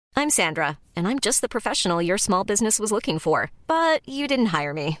I'm Sandra, and I'm just the professional your small business was looking for. But you didn't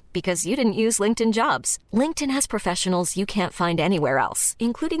hire me because you didn't use LinkedIn Jobs. LinkedIn has professionals you can't find anywhere else,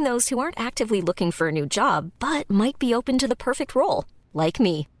 including those who aren't actively looking for a new job, but might be open to the perfect role, like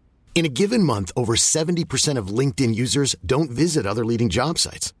me. In a given month, over 70% of LinkedIn users don't visit other leading job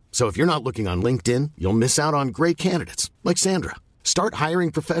sites. So if you're not looking on LinkedIn, you'll miss out on great candidates like Sandra. Start hiring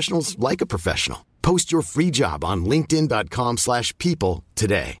professionals like a professional. Post your free job on linkedin.com/people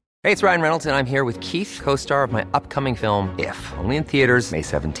today. Hey, it's Ryan Reynolds, and I'm here with Keith, co-star of my upcoming film, If, only in theaters May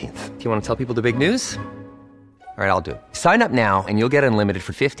 17th. Do you want to tell people the big news? All right, I'll do it. Sign up now and you'll get unlimited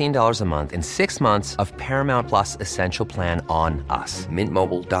for $15 a month and 6 months of Paramount Plus Essential Plan on us.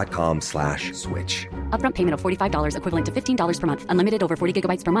 MintMobile.com/switch. Upfront payment of $45 equivalent to $15 per month. Unlimited over 40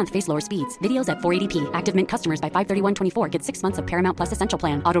 gigabytes per month. Face lower speeds. Videos at 480p. Active Mint customers by 531.24 get 6 months of Paramount Plus Essential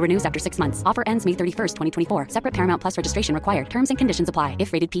Plan. Auto renews after 6 months. Offer ends May 31st, 2024. Separate Paramount Plus registration required. Terms and conditions apply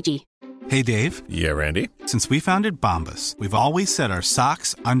if rated PG. Hey, Dave. Yeah, Randy. Since we founded Bombas, we've always said our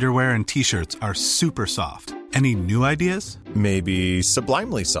socks, underwear, and T-shirts are super soft. Any new ideas? Maybe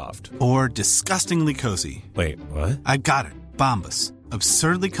sublimely soft. Or disgustingly cozy. Wait, what? I got it. Bombas.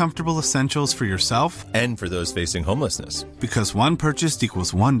 Absurdly comfortable essentials for yourself and for those facing homelessness. Because one purchased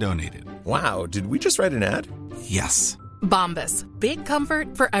equals one donated. Wow, did we just write an ad? Yes. Bombas. Big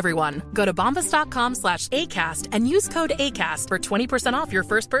comfort for everyone. Go to bombas.com/ACAST and use code ACAST for 20% off your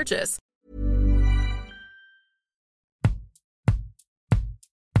first purchase.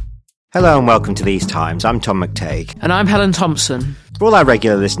 Hello and welcome to These Times. I'm Tom McTague. And I'm Helen Thompson. For all our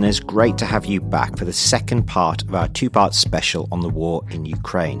regular listeners, great to have you back for the second part of our two-part special on the war in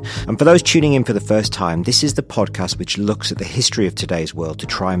Ukraine. And for those tuning in for the first time, this is the podcast which looks at the history of today's world to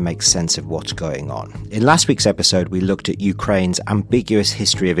try and make sense of what's going on. In last week's episode, we looked at Ukraine's ambiguous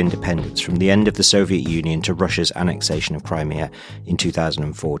history of independence from the end of the Soviet Union to Russia's annexation of Crimea in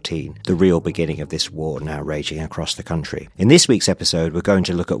 2014, the real beginning of this war now raging across the country. In this week's episode, we're going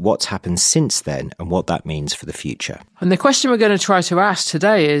to look at what's happened since then and what that means for the future. And the question we're going to try to ask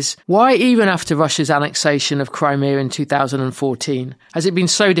today is, why even after Russia's annexation of Crimea in 2014 has it been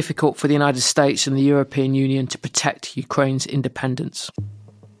so difficult for the United States and the European Union to protect Ukraine's independence?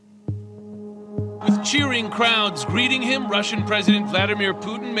 With cheering crowds greeting him, Russian President Vladimir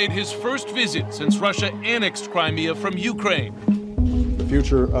Putin made his first visit since Russia annexed Crimea from Ukraine. The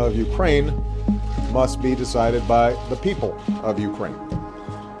future of Ukraine must be decided by the people of Ukraine.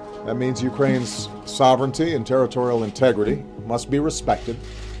 That means Ukraine's sovereignty and territorial integrity must be respected,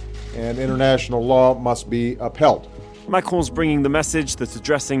 and international law must be upheld. Macron's bringing the message that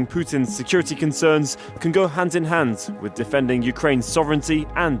addressing Putin's security concerns can go hand in hand with defending Ukraine's sovereignty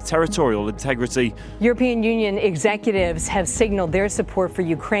and territorial integrity. European Union executives have signaled their support for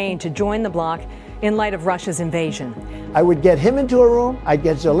Ukraine to join the bloc in light of Russia's invasion. I would get him into a room, I'd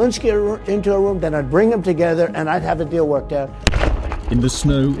get Zelensky into a room, then I'd bring them together and I'd have a deal worked out. In the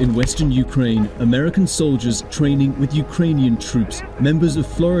snow in western Ukraine, American soldiers training with Ukrainian troops, members of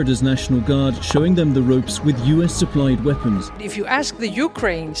Florida's National Guard showing them the ropes with US-supplied weapons. If you ask the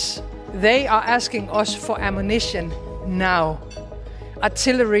Ukrainians, they are asking us for ammunition now,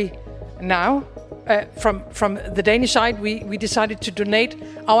 artillery now. From the Danish side, we decided to donate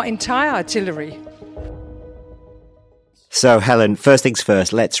our entire artillery. So, Helen, first things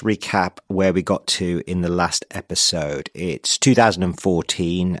first, let's recap where we got to in the last episode. It's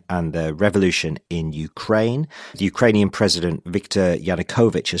 2014 and the revolution in Ukraine. The Ukrainian president, Viktor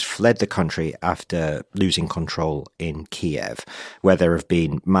Yanukovych, has fled the country after losing control in Kiev, where there have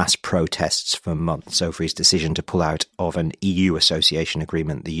been mass protests for months over his decision to pull out of an EU association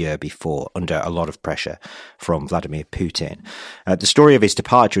agreement the year before, under a lot of pressure from Vladimir Putin. The story of his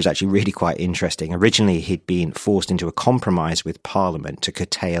departure is actually really quite interesting. Originally, he'd been forced into a compromise with Parliament to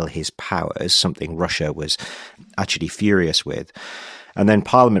curtail his powers, something Russia was actually furious with. And then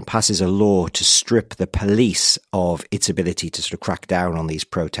Parliament passes a law to strip the police of its ability to sort of crack down on these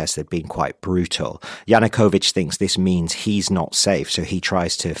protests that have been quite brutal. Yanukovych thinks this means he's not safe, so he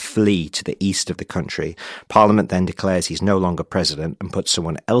tries to flee to the east of the country. Parliament then declares he's no longer president and puts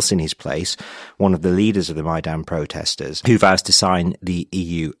someone else in his place, one of the leaders of the Maidan protesters, who vows to sign the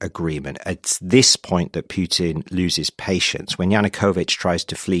EU agreement. It's this point that Putin loses patience. When Yanukovych tries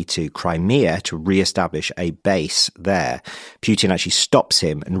to flee to Crimea to re-establish a base there, Putin actually stops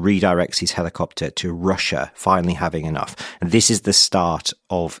him and redirects his helicopter to Russia, finally having enough. And this is the start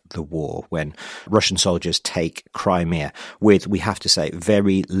of the war, when Russian soldiers take Crimea with, we have to say,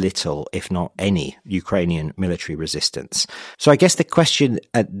 very little, if not any, Ukrainian military resistance. So I guess the question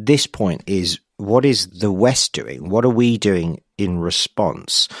at this point is, what is the West doing? What are we doing in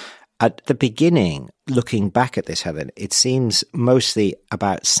response? At the beginning, looking back at this, Helen, it seems mostly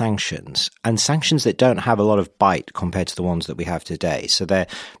about sanctions, and sanctions that don't have a lot of bite compared to the ones that we have today. So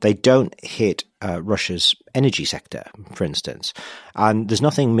they don't hit Russia's energy sector, for instance. And there's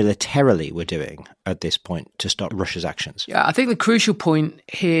nothing militarily we're doing at this point to stop Russia's actions. Yeah, I think the crucial point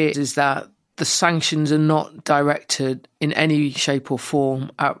here is that the sanctions are not directed in any shape or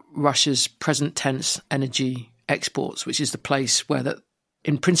form at Russia's present tense energy exports, which is the place where that,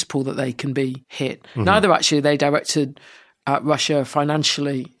 in principle, that they can be hit. Mm-hmm. Neither actually are they directed at Russia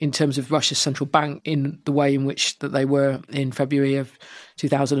financially in terms of Russia's central bank in the way in which that they were in February of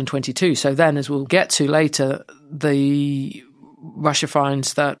 2022. So then, as we'll get to later, Russia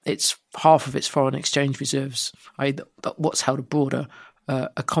finds that it's half of its foreign exchange reserves, i.e. what's held abroad, are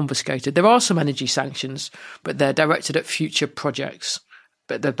confiscated. There are some energy sanctions, but they're directed at future projects.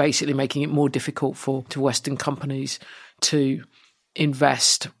 But they're basically making it more difficult to Western companies to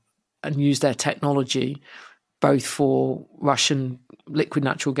invest and use their technology, both for Russian liquid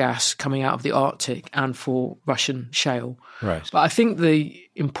natural gas coming out of the Arctic and for Russian shale. Right. But I think the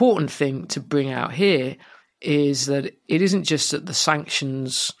important thing to bring out here is that it isn't just that the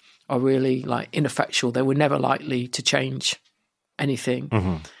sanctions are really ineffectual. They were never likely to change anything.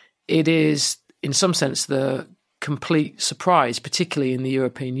 Mm-hmm. It is, in some sense, the complete surprise, particularly in the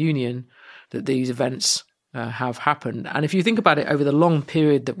European Union, that these events have happened. And if you think about it over the long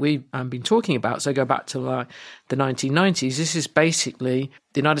period that we've been talking about, so go back to the 1990s, this is basically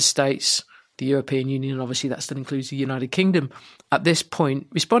the United States, the European Union, obviously that still includes the United Kingdom, at this point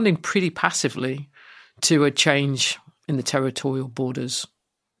responding pretty passively to a change in the territorial borders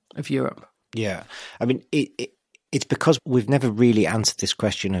of Europe. Yeah. I mean, it's because we've never really answered this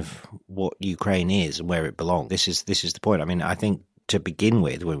question of what Ukraine is and where it belongs. This is the point. I mean, I think to begin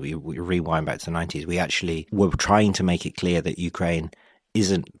with, when we rewind back to the 90s, we actually were trying to make it clear that Ukraine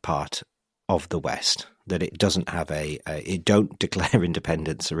isn't part of the West, that it doesn't have it don't declare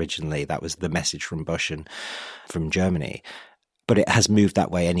independence originally. That was the message from Bush and from Germany. But it has moved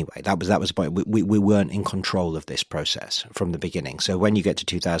that way anyway. That was the point. We weren't in control of this process from the beginning. So when you get to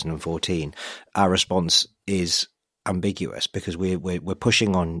 2014, our response is ambiguous because we're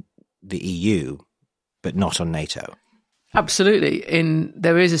pushing on the EU, but not on NATO. Absolutely.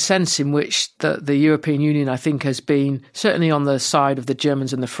 There is a sense in which the European Union, I think, has been, certainly on the side of the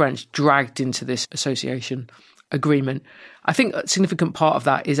Germans and the French, dragged into this association agreement. I think a significant part of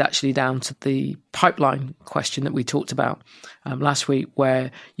that is actually down to the pipeline question that we talked about last week,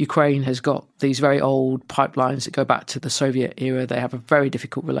 where Ukraine has got these very old pipelines that go back to the Soviet era. They have a very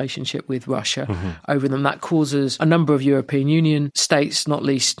difficult relationship with Russia over them. That causes a number of European Union states, not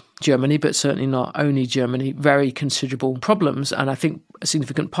least Germany, but certainly not only Germany, very considerable problems. And I think a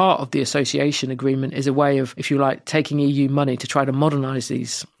significant part of the association agreement is a way of, if you like, taking EU money to try to modernise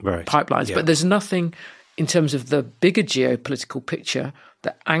these pipelines. Yeah. But there's nothing in terms of the bigger geopolitical picture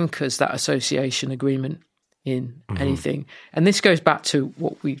that anchors that association agreement in anything. And this goes back to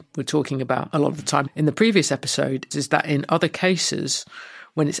what we were talking about a lot of the time in the previous episode, is that in other cases,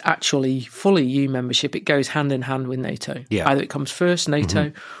 when it's actually full EU membership, it goes hand in hand with NATO. Yeah. Either it comes first,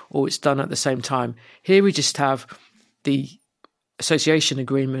 NATO, or it's done at the same time. Here we just have the association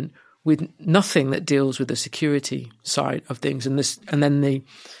agreement with nothing that deals with the security side of things. And then the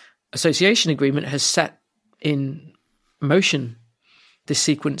association agreement has set in motion this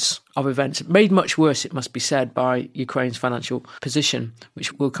sequence of events, made much worse, it must be said, by Ukraine's financial position,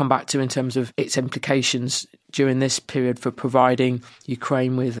 which we'll come back to in terms of its implications during this period for providing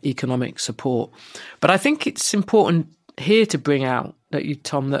Ukraine with economic support. But I think it's important here to bring out,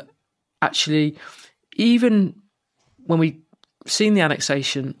 Tom, that actually, even when we've seen the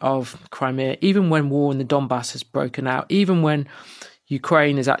annexation of Crimea, even when war in the Donbass has broken out, even when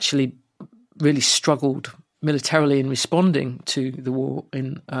Ukraine has actually really struggled militarily in responding to the war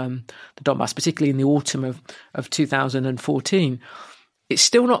in the Donbass, particularly in the autumn of 2014, it's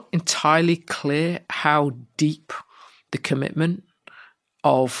still not entirely clear how deep the commitment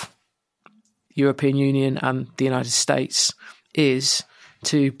of the European Union and the United States is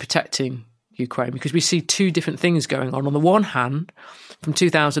to protecting Ukraine, because we see two different things going on. On the one hand, from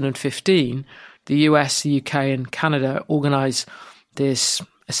 2015, the US, the UK and Canada organised this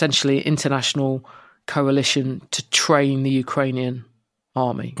essentially international coalition to train the Ukrainian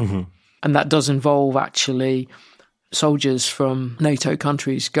army. And that does involve actually soldiers from NATO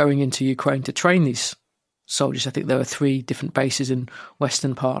countries going into Ukraine to train these soldiers. I think there are 3 different bases in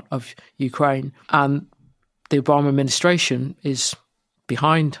western part of Ukraine. And the Obama administration is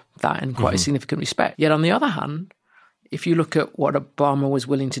behind that in quite a significant respect. Yet on the other hand, if you look at what Obama was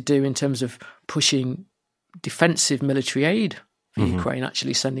willing to do in terms of pushing defensive military aid for Ukraine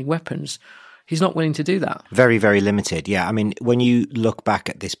actually sending weapons. He's not willing to do that. Very, very limited. Yeah. I mean, when you look back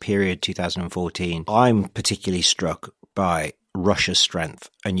at this period, 2014, I'm particularly struck by Russia's strength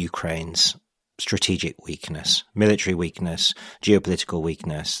and Ukraine's strategic weakness, military weakness, geopolitical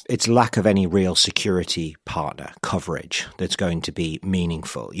weakness, its lack of any real security partner coverage that's going to be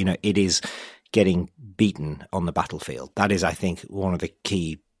meaningful. You know, it is getting beaten on the battlefield. That is, I think, one of the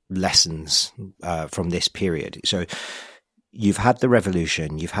key lessons from this period. So you've had the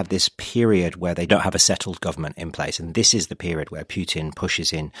revolution, you've had this period where they don't have a settled government in place. And this is the period where Putin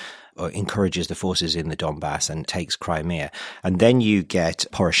pushes in or encourages the forces in the Donbass and takes Crimea. And then you get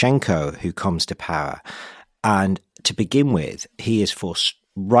Poroshenko, who comes to power. And to begin with, he is forced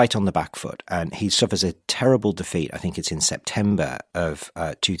right on the back foot, and he suffers a terrible defeat. I think it's in September of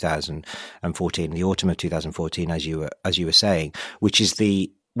 2014, the autumn of 2014, as you were saying,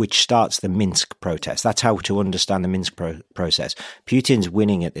 which starts the Minsk protest. That's how to understand the Minsk process. Putin's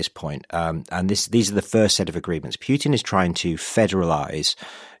winning at this point, and these are the first set of agreements. Putin is trying to federalize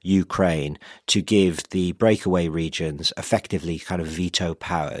Ukraine to give the breakaway regions effectively kind of veto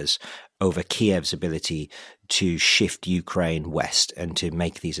powers over Kiev's ability to shift Ukraine west and to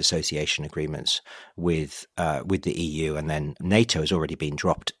make these association agreements with the EU. And then NATO has already been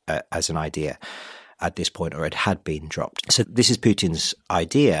dropped as an idea at this point, or it had been dropped. So this is Putin's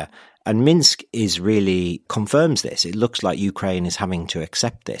idea. And Minsk really confirms this. It looks like Ukraine is having to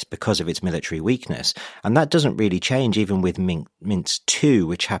accept this because of its military weakness. And that doesn't really change even with Minsk II,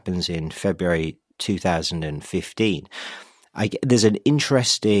 which happens in February 2015. There's an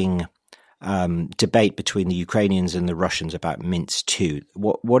interesting debate between the Ukrainians and the Russians about Minsk II.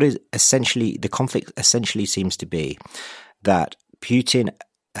 What is essentially, the conflict essentially seems to be that Putin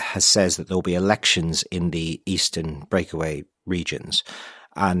says that there'll be elections in the eastern breakaway regions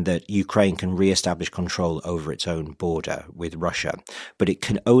and that Ukraine can re-establish control over its own border with Russia, but it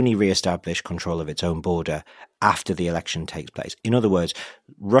can only re-establish control of its own border after the election takes place. In other words,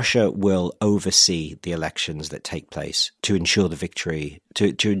 Russia will oversee the elections that take place to ensure the victory,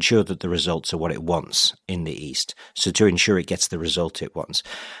 to ensure that the results are what it wants in the east, so to ensure it gets the result it wants.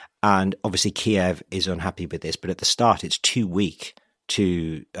 And obviously Kiev is unhappy with this, but at the start it's too weak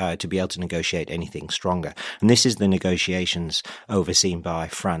to be able to negotiate anything stronger. And this is the negotiations overseen by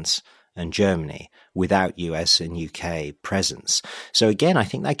France and Germany without US and UK presence. So again, I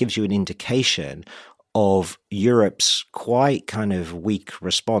think that gives you an indication of Europe's quite kind of weak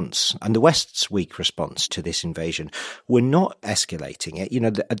response and the West's weak response to this invasion. We're not escalating it. You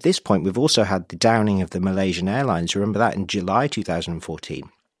know, at this point, we've also had the downing of the Malaysian Airlines. Remember that in July 2014.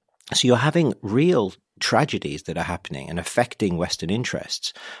 So you're having real tragedies that are happening and affecting Western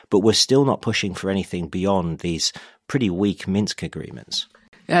interests, but we're still not pushing for anything beyond these pretty weak Minsk agreements.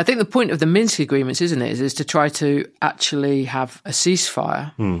 Yeah, I think the point of the Minsk agreements, isn't it, is to try to actually have a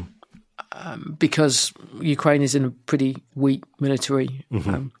ceasefire because Ukraine is in a pretty weak military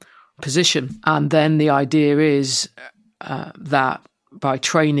position. And then the idea is that by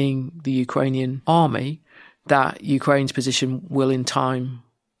training the Ukrainian army, that Ukraine's position will in time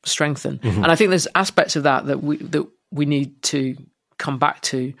strengthen. And I think there's aspects of that we need to come back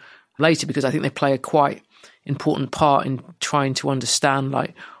to later, because I think they play a quite important part in trying to understand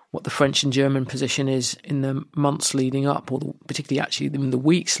like what the French and German position is in the months leading up, or particularly actually in the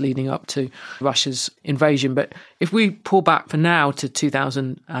weeks leading up to Russia's invasion. But if we pull back for now to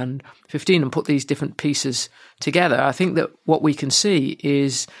 2015 and put these different pieces together, I think that what we can see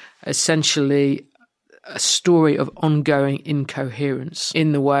is essentially a story of ongoing incoherence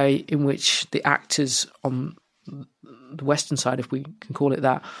in the way in which the actors on the Western side, if we can call it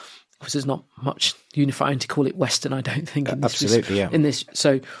that, because there's not much unifying to call it Western, I don't think. In this,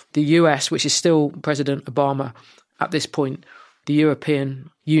 so the US, which is still President Obama at this point, the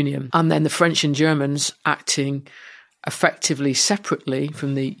European Union, and then the French and Germans acting effectively separately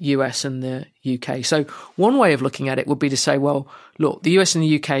from the US and the UK. So one way of looking at it would be to say, well, look, the US and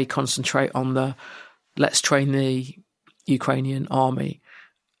the UK concentrate on the let's train the Ukrainian army,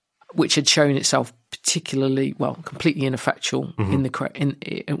 which had shown itself particularly, completely ineffectual in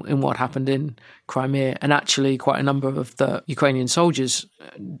what happened in Crimea. And actually quite a number of the Ukrainian soldiers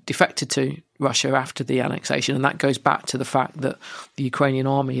defected to Russia after the annexation. And that goes back to the fact that the Ukrainian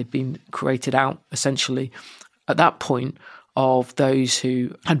army had been created out essentially at that point of those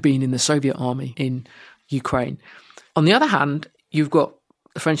who had been in the Soviet army in Ukraine. On the other hand, you've got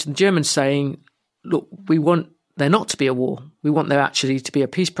the French and the Germans saying, look, we want there not to be a war. We want there actually to be a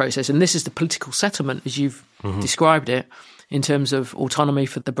peace process. And this is the political settlement, as you've described it, in terms of autonomy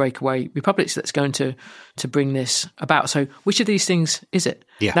for the breakaway republics that's going to bring this about. So which of these things is it?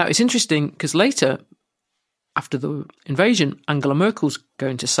 Yeah. Now, it's interesting because later after the invasion, Angela Merkel's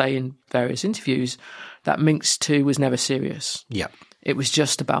going to say in various interviews that Minsk II was never serious. Yeah. It was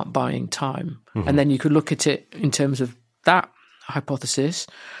just about buying time. Mm-hmm. And then you could look at it in terms of that hypothesis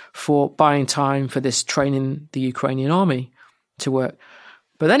for buying time for this training the Ukrainian army to work.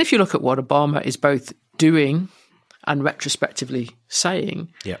 But then if you look at what Obama is both doing and retrospectively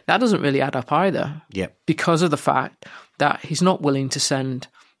saying, that doesn't really add up either. Because of the fact that he's not willing to send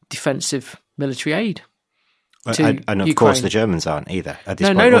defensive military aid. And of Ukraine. course, the Germans aren't either at this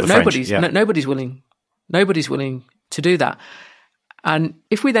point. Nobody's willing. Nobody's willing to do that. And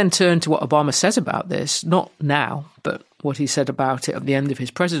if we then turn to what Obama says about this, not now, but what he said about it at the end of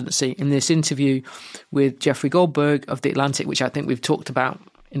his presidency in this interview with Jeffrey Goldberg of The Atlantic, which I think we've talked about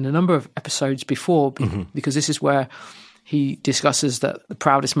in a number of episodes before, because this is where he discusses that the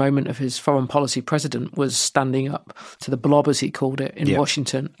proudest moment of his foreign policy president was standing up to the blob, as he called it, in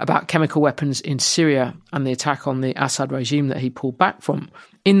Washington about chemical weapons in Syria and the attack on the Assad regime that he pulled back from.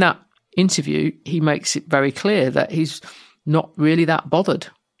 In that interview, he makes it very clear that he's not really that bothered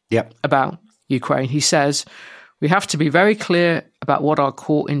about Ukraine. He says, we have to be very clear about what our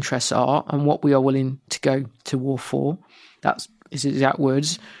core interests are and what we are willing to go to war for. That's his exact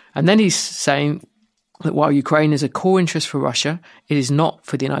words. And then he's saying that while Ukraine is a core interest for Russia, it is not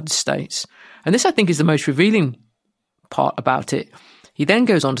for the United States. And this, I think, is the most revealing part about it. He then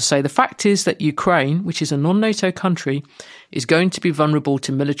goes on to say, the fact is that Ukraine, which is a non-NATO country, is going to be vulnerable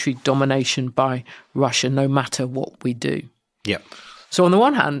to military domination by Russia no matter what we do. So on the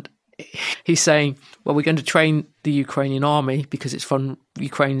one hand, he's saying, well, we're going to train the Ukrainian army because it's fun.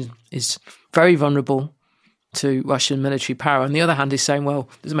 Ukraine is very vulnerable to Russian military power. On the other hand, he's saying, well,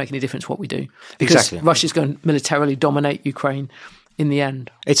 it doesn't make any difference what we do because Russia's going to militarily dominate Ukraine in the end.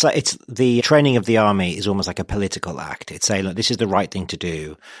 It's the training of the army is almost like a political act. It's saying, look, this is the right thing to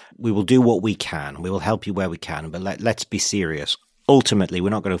do. We will do what we can. We will help you where we can, but let's be serious. Ultimately, we're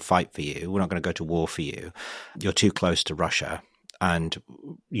not going to fight for you. We're not going to go to war for you. You're too close to Russia. And,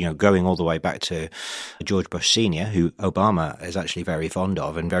 you know, going all the way back to George Bush Sr., who Obama is actually very fond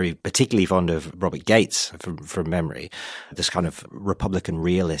of, and very particularly fond of Robert Gates from memory, this kind of Republican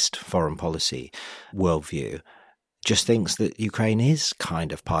realist foreign policy worldview, just thinks that Ukraine is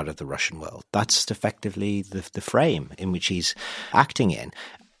kind of part of the Russian world. That's effectively the frame in which he's acting in.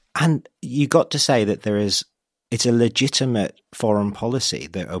 And you got to say that it's a legitimate foreign policy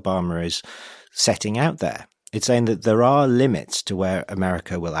that Obama is setting out there. It's saying that there are limits to where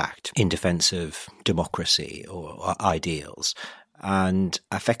America will act in defense of democracy or ideals. And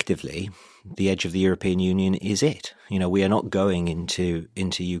effectively, the edge of the European Union is it. You know, we are not going into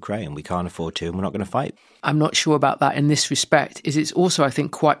Ukraine. We can't afford to, and we're not going to fight. I'm not sure about that in this respect. It's also, I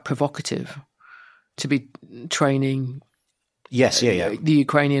think, quite provocative to be training the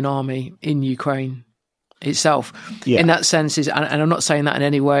Ukrainian army in Ukraine itself. In that sense, and I'm not saying that in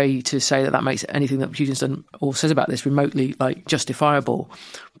any way to say that makes anything that Putin's done or says about this remotely justifiable.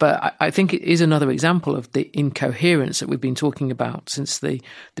 But I think it is another example of the incoherence that we've been talking about since the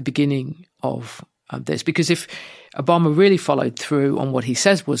beginning of this. Because if Obama really followed through on what he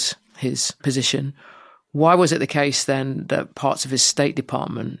says was his position, why was it the case then that parts of his State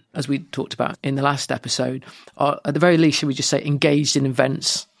Department, as we talked about in the last episode, are at the very least, should we just say, engaged in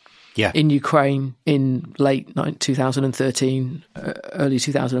events in Ukraine in late 2013, early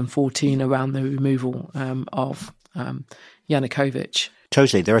 2014, around the removal of Yanukovych?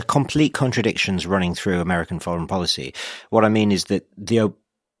 Totally. There are complete contradictions running through American foreign policy. What I mean is that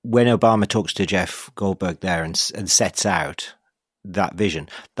when Obama talks to Jeff Goldberg there and sets out that vision,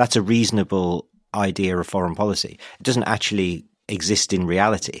 that's a reasonable idea of foreign policy. It doesn't actually exist in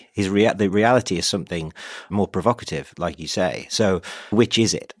reality. The reality is something more provocative, like you say. So which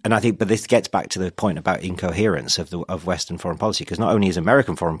is it? And I think, but this gets back to the point about incoherence of Western foreign policy, because not only is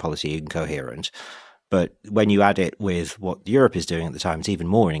American foreign policy incoherent, but when you add it with what Europe is doing at the time, it's even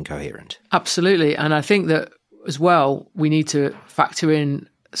more incoherent. Absolutely. And I think that as well, we need to factor in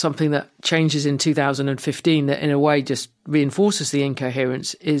something that changes in 2015 that in a way just reinforces the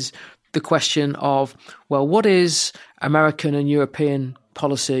incoherence is the question of, well, what is American and European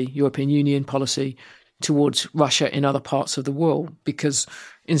policy, European Union policy towards Russia in other parts of the world? Because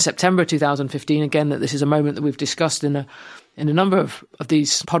in September 2015, again, that this is a moment that we've discussed in a number of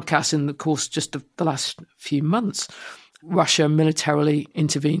these podcasts in the course just of the last few months, Russia militarily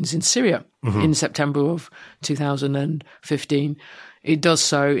intervenes in Syria in September of 2015. It does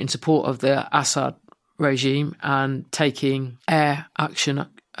so in support of the Assad regime and taking air action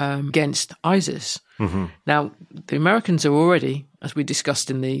against ISIS. Now, the Americans are already, as we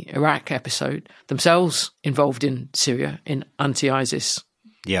discussed in the Iraq episode, themselves involved in Syria in anti-ISIS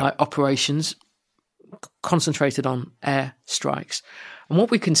operations concentrated on air strikes. And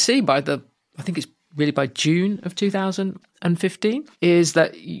what we can see I think it's really by June of 2015, is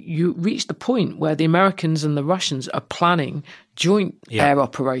that you reach the point where the Americans and the Russians are planning joint air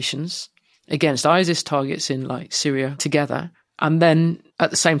operations against ISIS targets in like Syria together. And then at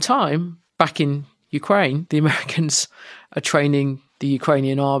the same time, back in Ukraine, the Americans are training the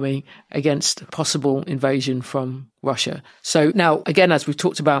Ukrainian army against possible invasion from Russia. So now, again, as we've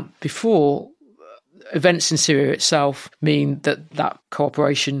talked about before, events in Syria itself mean that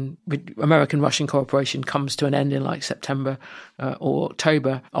cooperation, with American-Russian cooperation, comes to an end in like September or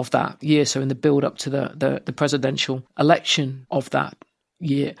October of that year, so in the build-up to the presidential election of that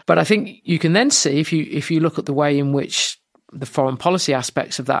year. But I think you can then see, if you look at the way in which the foreign policy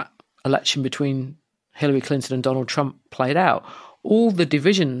aspects of that election between Hillary Clinton and Donald Trump played out, all the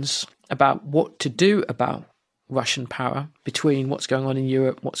divisions about what to do about Russian power between what's going on in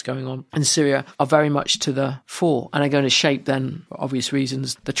Europe, what's going on in Syria, are very much to the fore and are going to shape then, for obvious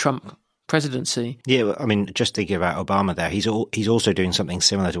reasons, the Trump presidency. Yeah, I mean, just thinking about Obama there, he's also doing something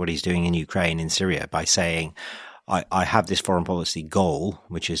similar to what he's doing in Ukraine, in Syria, by saying, I have this foreign policy goal,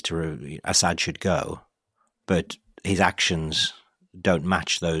 which is Assad should go, but his actions don't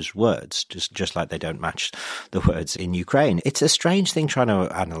match those words, just like they don't match the words in Ukraine. It's a strange thing trying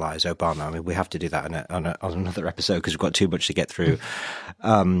to analyse Obama. I mean, we have to do that on another episode because we've got too much to get through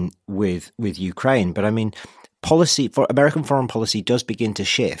with Ukraine. But I mean, American foreign policy does begin to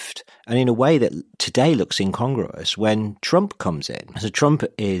shift, and in a way that today looks incongruous when Trump comes in. So Trump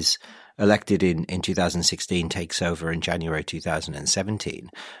is elected in 2016, takes over in January 2017,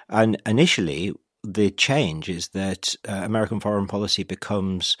 and initially the change is that American foreign policy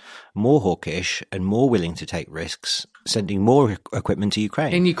becomes more hawkish and more willing to take risks, sending more equipment to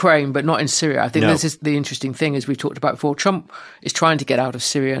Ukraine. In Ukraine, but not in Syria. I think this is the interesting thing, as we've talked about before. Trump is trying to get out of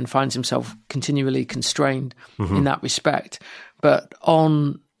Syria and finds himself continually constrained in that respect. But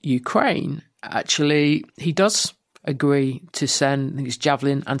on Ukraine, actually, he does agree to send, I think it's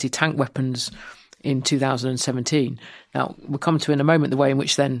Javelin anti-tank weapons in 2017. Now, we'll come to in a moment the way in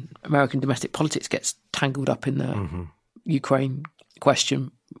which then American domestic politics gets tangled up in the Ukraine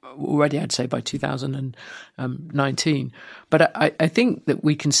question already, I'd say, by 2019. But I think that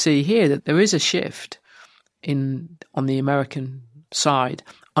we can see here that there is a shift on the American side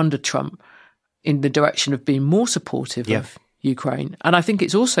under Trump in the direction of being more supportive of Ukraine. And I think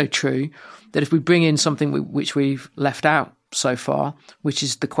it's also true that if we bring in something which we've left out so far, which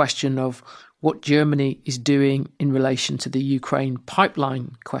is the question of what Germany is doing in relation to the Ukraine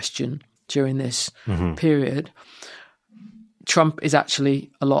pipeline question during this period, Trump is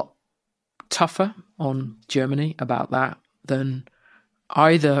actually a lot tougher on Germany about that than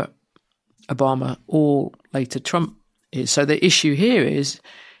either Obama or later Trump is. So the issue here is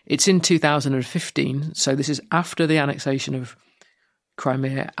it's in 2015, so this is after the annexation of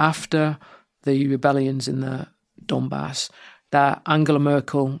Crimea, after the rebellions in the Donbass, that Angela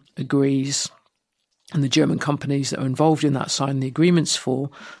Merkel agrees, and the German companies that are involved in that sign the agreements for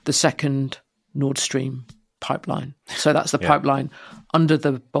the second Nord Stream pipeline. So that's the pipeline under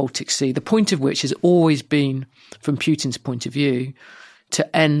the Baltic Sea, the point of which has always been, from Putin's point of view,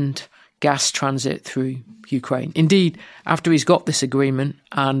 to end gas transit through Ukraine. Indeed, after he's got this agreement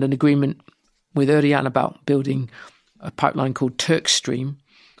and an agreement with Erdogan about building a pipeline called Turkstream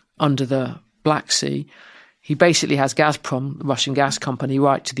under the Black Sea, he basically has Gazprom, the Russian gas company,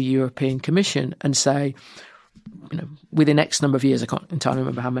 write to the European Commission and say, within X number of years, I can't entirely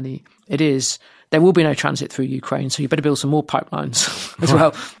remember how many it is, there will be no transit through Ukraine, so you better build some more pipelines as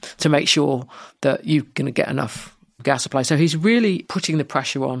well to make sure that you're going to get enough gas supply. So he's really putting the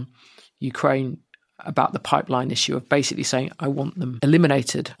pressure on Ukraine about the pipeline issue of basically saying, I want them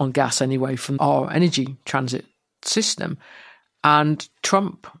eliminated on gas anyway from our energy transit system. And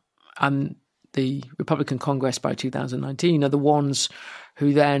Trump and the Republican Congress by 2019 are the ones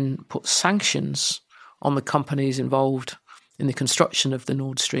who then put sanctions on the companies involved in the construction of the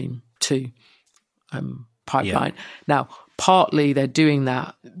Nord Stream 2 pipeline. Now, partly they're doing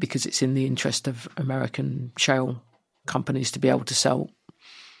that because it's in the interest of American shale companies to be able to sell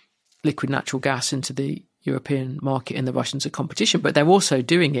liquid natural gas into the European market, and the Russians are competition, but they're also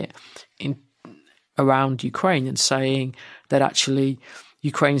doing it around Ukraine and saying that actually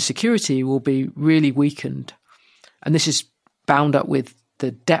Ukraine's security will be really weakened. And this is bound up with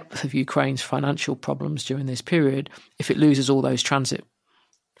the depth of Ukraine's financial problems during this period if it loses all those transit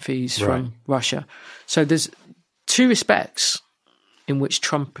fees from Russia. So there's two respects in which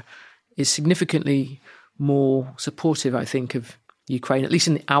Trump is significantly more supportive, I think, of Ukraine, at least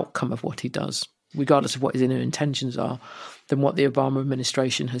in the outcome of what he does, regardless of what his inner intentions are, than what the Obama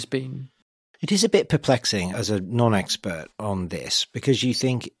administration has been. It is a bit perplexing as a non-expert on this, because you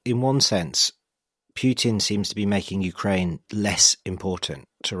think, in one sense, Putin seems to be making Ukraine less important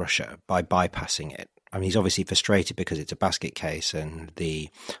to Russia by bypassing it. I mean, he's obviously frustrated because it's a basket case and the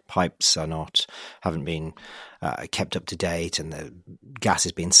pipes haven't been kept up to date, and the gas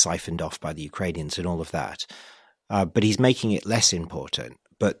is being siphoned off by the Ukrainians and all of that. But he's making it less important,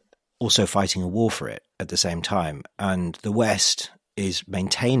 but also fighting a war for it at the same time. And the West is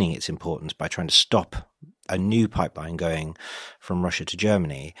maintaining its importance by trying to stop a new pipeline going from Russia to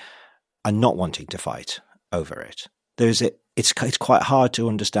Germany and not wanting to fight over it. It's quite hard to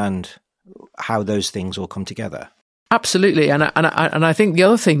understand how those things all come together. Absolutely. And I think the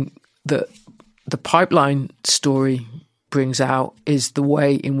other thing that the pipeline story brings out is the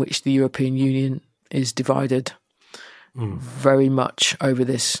way in which the European Union is divided very much over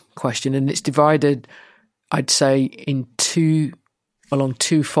this question. And it's divided, I'd say, along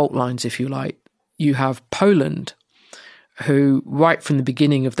two fault lines, if you like. You have Poland, who right from the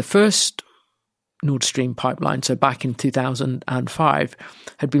beginning of the first Nord Stream pipeline, so back in 2005,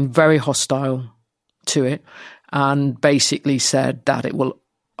 had been very hostile to it and basically said that it will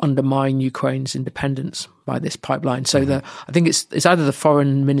undermine Ukraine's independence by this pipeline. So I think it's either the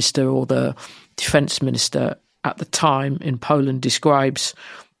foreign minister or the defense minister at the time in Poland describes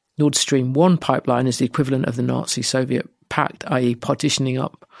Nord Stream 1 pipeline as the equivalent of the Nazi-Soviet pact, i.e. partitioning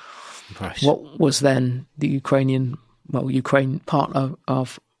up what was then the Ukraine part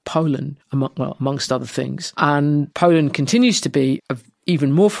of Poland, amongst other things. And Poland continues to be an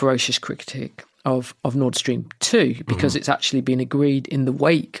even more ferocious critic of Nord Stream 2 because it's actually been agreed in the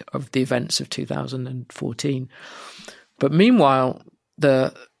wake of the events of 2014. But meanwhile,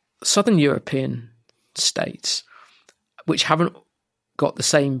 the southern European states, which haven't got the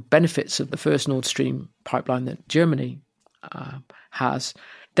same benefits of the first Nord Stream pipeline that Germany has,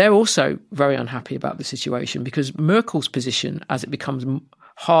 they're also very unhappy about the situation because Merkel's position, as it becomes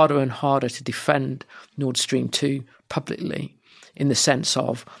harder and harder to defend Nord Stream 2 publicly, in the sense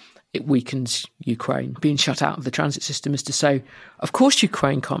of it weakens Ukraine. Being shut out of the transit system is to say, of course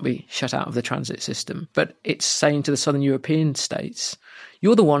Ukraine can't be shut out of the transit system, but it's saying to the southern European states,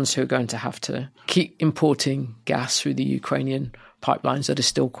 you're the ones who are going to have to keep importing gas through the Ukrainian pipelines that are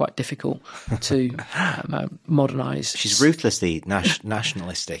still quite difficult to modernise. She's ruthlessly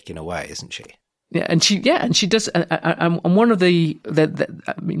nationalistic in a way, isn't she? Yeah, and she does. And one of the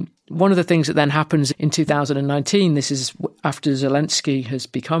things that then happens in 2019. This is after Zelensky has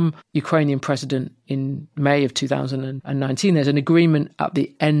become Ukrainian president in May of 2019. There's an agreement at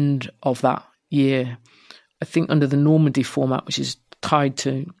the end of that year, I think under the Normandy format, which is tied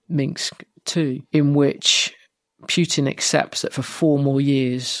to Minsk II, in which Putin accepts that for 4 more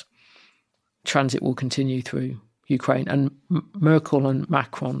years, transit will continue through Ukraine. And Merkel and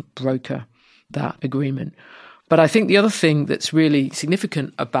Macron broker that agreement. But I think the other thing that's really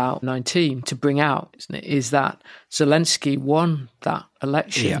significant about 19 to bring out, isn't it, is that Zelensky won that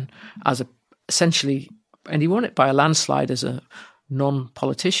election as essentially, and he won it by a landslide as a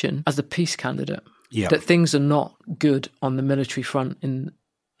non-politician, as the peace candidate. Yeah. That things are not good on the military front in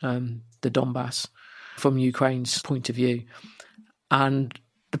the Donbass from Ukraine's point of view. And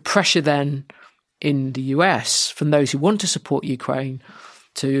the pressure then in the US from those who want to support Ukraine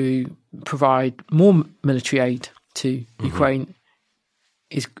to provide more military aid to Ukraine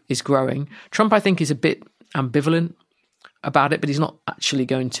is growing. Trump, I think, is a bit ambivalent about it, but he's not actually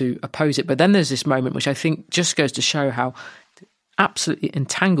going to oppose it. But then there's this moment which I think just goes to show how absolutely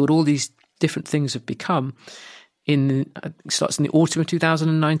entangled all these different things have become. It starts in the autumn of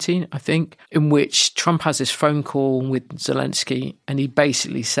 2019, I think, in which Trump has this phone call with Zelensky, and he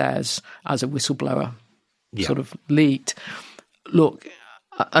basically says, as a whistleblower sort of leaked, look,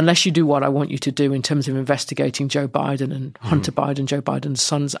 unless you do what I want you to do in terms of investigating Joe Biden and Hunter Biden, Joe Biden's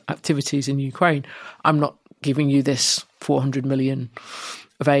son's activities in Ukraine, I'm not giving you this $400 million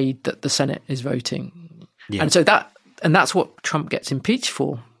of aid that the Senate is voting. Yeah. And so that's what Trump gets impeached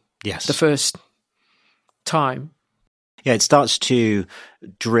for. Yes. The first time. Yeah, it starts to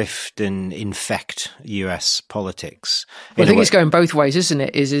drift and infect US politics. Well, I think it's going both ways, isn't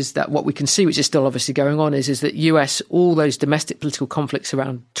it? Is that what we can see, which is still obviously going on, is that US, all those domestic political conflicts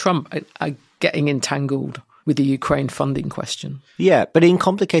around Trump are getting entangled with the Ukraine funding question. Yeah, but in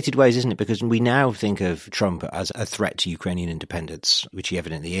complicated ways, isn't it? Because we now think of Trump as a threat to Ukrainian independence, which he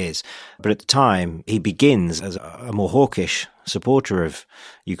evidently is. But at the time, he begins as a more hawkish supporter of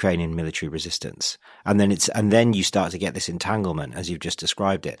Ukrainian military resistance. And then you start to get this entanglement, as you've just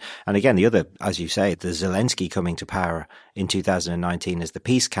described it. And again, the other, as you say, the Zelensky coming to power in 2019 as the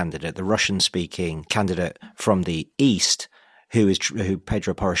peace candidate, the Russian-speaking candidate from the East, who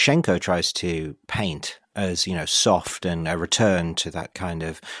Pedro Poroshenko tries to paint as, soft and a return to that kind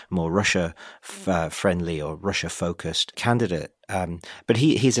of more Russia friendly or Russia focused candidate. But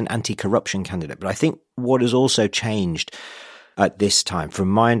he's an anti-corruption candidate. But I think what has also changed at this time, from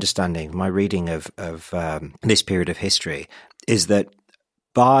my understanding, my reading of this period of history, is that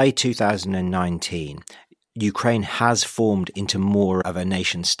by 2019, Ukraine has formed into more of a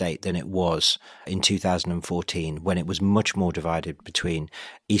nation state than it was in 2014, when it was much more divided between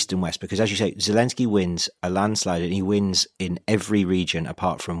East and West. Because as you say, Zelensky wins a landslide, and he wins in every region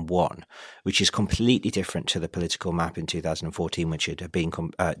apart from one, which is completely different to the political map in 2014, which had been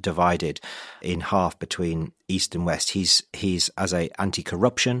divided in half between East and West. He's as a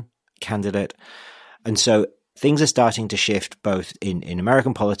anti-corruption candidate. And so things are starting to shift both in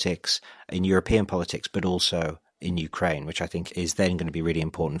American politics, in European politics, but also in Ukraine, which I think is then going to be really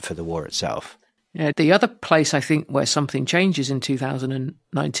important for the war itself. Yeah, the other place I think where something changes in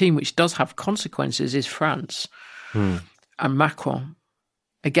 2019, which does have consequences, is France and Macron.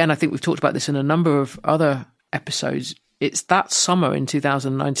 Again, I think we've talked about this in a number of other episodes. It's that summer in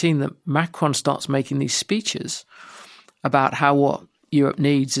 2019 that Macron starts making these speeches about how what Europe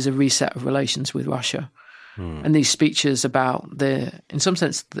needs is a reset of relations with Russia. And these speeches about in some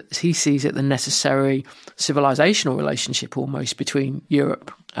sense, he sees it the necessary civilizational relationship almost between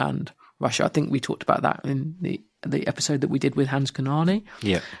Europe and Russia. I think we talked about that in the episode that we did with Hans Kanani.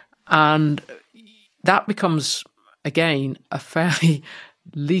 Yeah. And that becomes, again, a fairly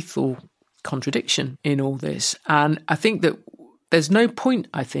lethal contradiction in all this. And I think that there's no point,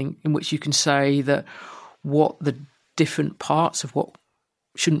 in which you can say that what the different parts of what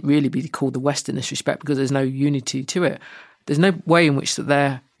shouldn't really be called the West in this respect, because there's no unity to it. There's no way in which that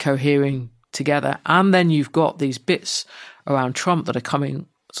they're cohering together. And then you've got these bits around Trump that are coming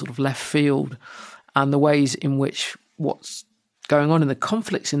sort of left field, and the ways in which what's going on in the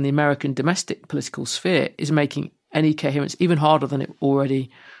conflicts in the American domestic political sphere is making any coherence even harder than it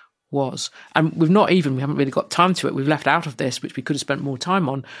already was. And we haven't really got time to it. We've left out of this, which we could have spent more time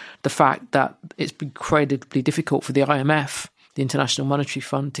on, the fact that it's been incredibly difficult for the IMF, the International Monetary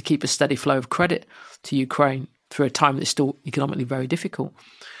Fund, to keep a steady flow of credit to Ukraine through a time that's still economically very difficult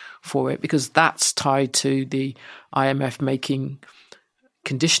for it, because that's tied to the IMF making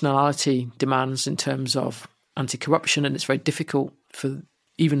conditionality demands in terms of anti-corruption, and it's very difficult for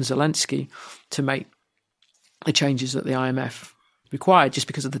even Zelensky to make the changes that the IMF required just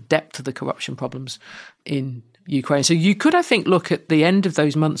because of the depth of the corruption problems in Ukraine. So you could, I think, look at the end of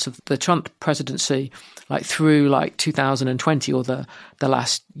those months of the Trump presidency, like through 2020 or the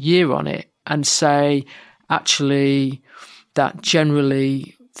last year on it, and say, actually, that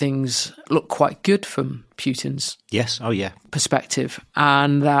generally things look quite good from Putin's perspective,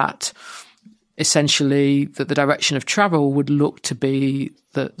 and that essentially that the direction of travel would look to be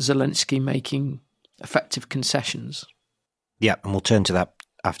that Zelensky making effective concessions. Yeah, and we'll turn to that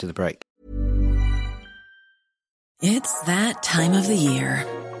after the break. It's that time of the year.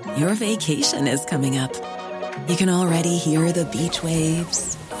 Your vacation is coming up. You can already hear the beach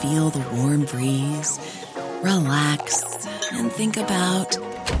waves, feel the warm breeze, relax, and think about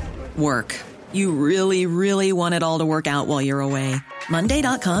work. You really, really want it all to work out while you're away.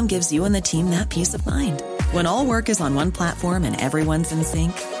 Monday.com gives you and the team that peace of mind. When all work is on one platform and everyone's in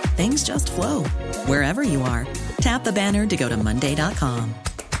sync, things just flow. Wherever you are, tap the banner to go to Monday.com.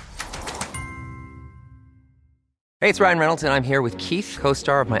 Hey, it's Ryan Reynolds, and I'm here with Keith,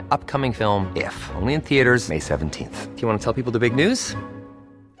 co-star of my upcoming film, If, only in theaters May 17th. Do you want to tell people the big news?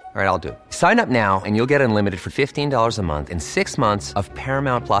 All right, I'll do it. Sign up now and you'll get unlimited for $15 a month and 6 months of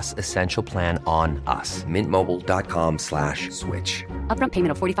Paramount Plus Essential Plan on us. MintMobile.com/switch. Upfront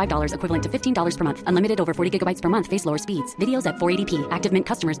payment of $45 equivalent to $15 per month. Unlimited over 40 gigabytes per month. Face lower speeds. Videos at 480p. Active Mint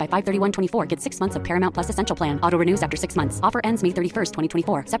customers by 531.24 get 6 months of Paramount Plus Essential Plan. Auto renews after 6 months. Offer ends May 31st,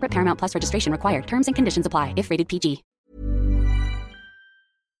 2024. Separate Paramount Plus registration required. Terms and conditions apply if rated PG.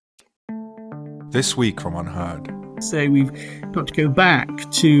 This week from Unheard. So we've got to go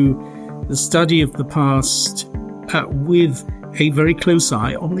back to the study of the past with a very close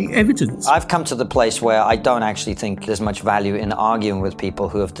eye on the evidence. I've come to the place where I don't actually think there's much value in arguing with people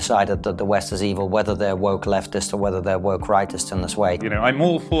who have decided that the West is evil, whether they're woke leftist or whether they're woke rightist in this way. You know, I'm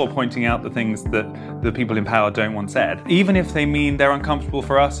all for pointing out the things that the people in power don't want said, even if they mean they're uncomfortable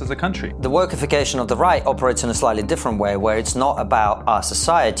for us as a country. The wokeification of the right operates in a slightly different way, where it's not about our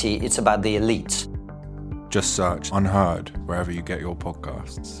society, it's about the elites. Just search Unheard wherever you get your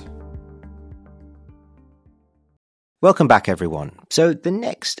podcasts. Welcome back, everyone. So the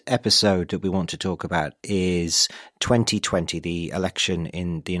next episode that we want to talk about is 2020, the election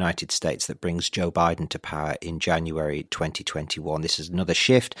in the United States that brings Joe Biden to power in January 2021. This is another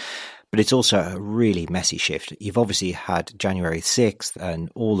shift, but it's also a really messy shift. You've obviously had January 6th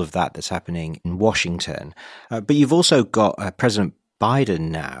and all of that that's happening in Washington, but you've also got President Biden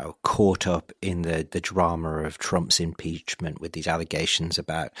now caught up in the drama of Trump's impeachment with these allegations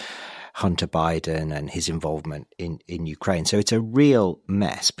about Hunter Biden and his involvement in Ukraine. So it's a real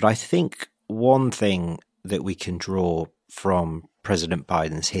mess. But I think one thing that we can draw from President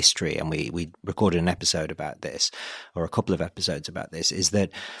Biden's history, and we recorded an episode about this, or a couple of episodes about this, is that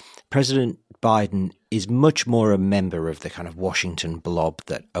President Biden is much more a member of the kind of Washington blob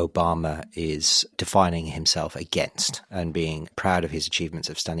that Obama is defining himself against and being proud of his achievements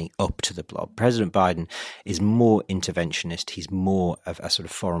of standing up to the blob. President Biden is more interventionist. He's more of a sort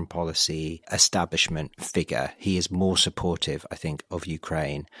of foreign policy establishment figure. He is more supportive, I think, of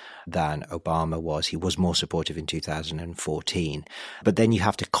Ukraine than Obama was. He was more supportive in 2014. But then you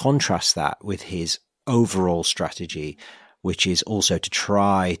have to contrast that with his overall strategy, which is also to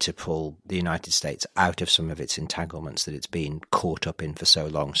try to pull the United States out of some of its entanglements that it's been caught up in for so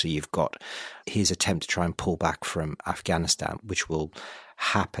long. So you've got his attempt to try and pull back from Afghanistan, which will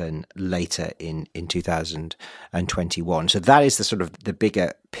happen later in 2021. So that is the sort of the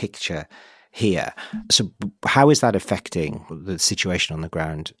bigger picture here. So how is that affecting the situation on the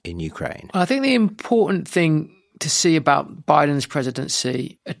ground in Ukraine? I think the important thing to see about Biden's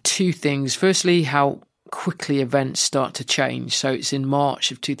presidency are two things. Firstly, how quickly events start to change. So it's in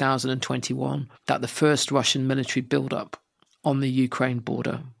March of 2021 that the first Russian military buildup on the Ukraine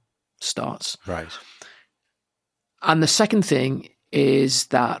border starts. Right. And the second thing is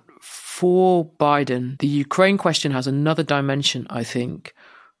that for Biden, the Ukraine question has another dimension, I think,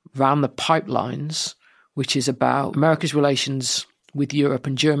 around the pipelines, which is about America's relations with Europe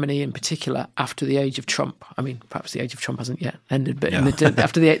and Germany in particular after the age of Trump. I mean, perhaps the age of Trump hasn't yet ended, but no.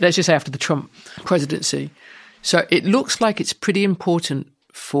 Let's just say after the Trump presidency. So it looks like it's pretty important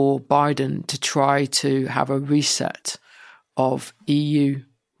for Biden to try to have a reset of EU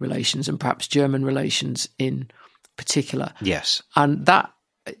relations and perhaps German relations in particular. Yes. And that,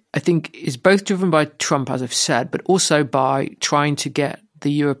 I think, is both driven by Trump, as I've said, but also by trying to get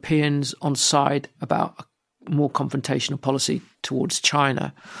the Europeans on side about a more confrontational policy towards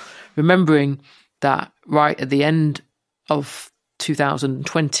China, remembering that right at the end of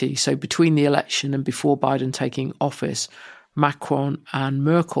 2020, so between the election and before Biden taking office, Macron and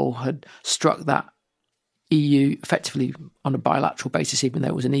Merkel had struck that EU effectively on a bilateral basis, even though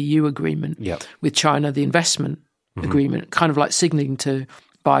it was an EU agreement with China, the investment agreement, kind of like signaling to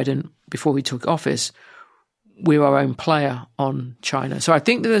Biden before he took office, we're our own player on China. So I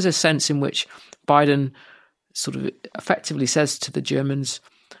think that there's a sense in which Biden sort of effectively says to the Germans,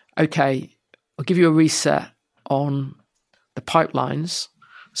 okay, I'll give you a reset on the pipelines.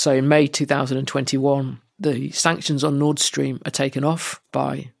 So in May 2021, the sanctions on Nord Stream are taken off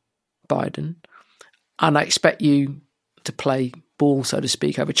by Biden, and I expect you to play ball, so to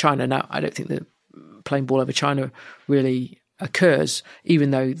speak, over China. Now, I don't think that playing ball over China really occurs,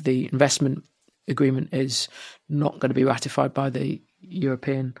 even though the investment agreement is not going to be ratified by the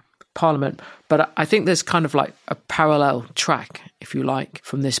European Parliament. But I think there's kind of like a parallel track, if you like,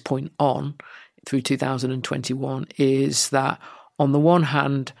 from this point on through 2021, is that on the one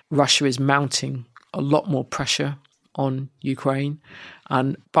hand, Russia is mounting a lot more pressure on Ukraine,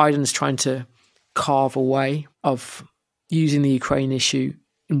 and Biden's trying to carve a way of using the Ukraine issue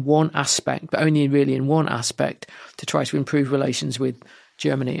in one aspect, but only really in one aspect, to try to improve relations with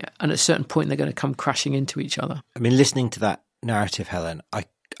Germany. And at a certain point, they're going to come crashing into each other. I mean, listening to that narrative, Helen, I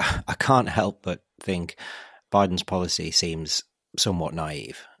can't help but think Biden's policy seems somewhat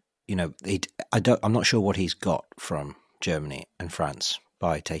naive. You know, I'm not sure what he's got from Germany and France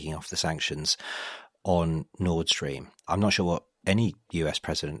by taking off the sanctions on Nord Stream. I'm not sure what any US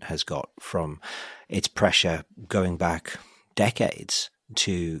president has got from its pressure going back decades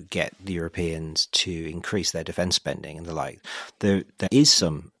to get the Europeans to increase their defense spending and the like. There is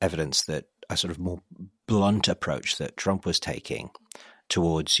some evidence that a sort of more blunt approach that Trump was taking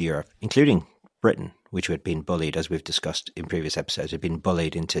towards Europe, including Britain, which had been bullied, as we've discussed in previous episodes, had been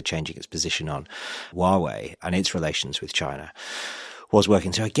bullied into changing its position on Huawei and its relations with China, was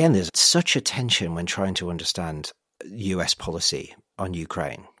working. So again, there's such a tension when trying to understand US policy on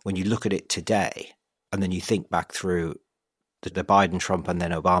Ukraine. When you look at it today, and then you think back through the Biden, Trump, and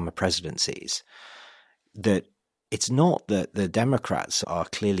then Obama presidencies, that it's not that the Democrats are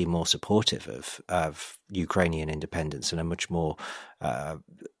clearly more supportive of Ukrainian independence and are much more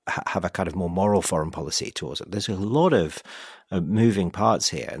have a kind of more moral foreign policy towards it. There's a lot of moving parts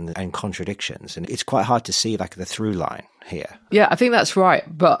here and contradictions, and it's quite hard to see like the through line here. Yeah, I think that's right.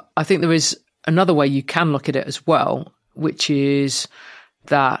 But I think there is another way you can look at it as well, which is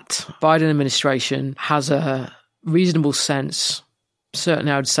that Biden administration has a reasonable sense,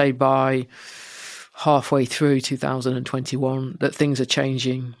 certainly I would say by halfway through 2021, that things are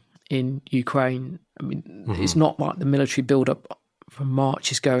changing in Ukraine. I mean, it's not like the military buildup from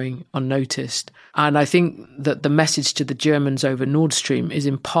March is going unnoticed. And I think that the message to the Germans over Nord Stream is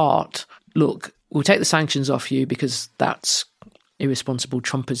in part, look, we'll take the sanctions off you because that's irresponsible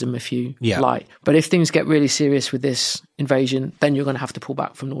Trumpism if you like. But if things get really serious with this invasion, then you're going to have to pull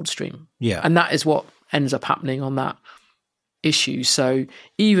back from Nord Stream. Yeah. And that is what ends up happening on that issue. So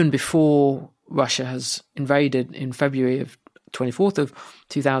even before Russia has invaded in February of 24th of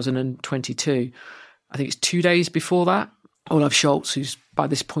 2022, I think it's 2 days before that, Olaf Scholz, who's by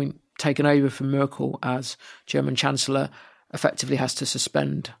this point taken over from Merkel as German Chancellor, effectively has to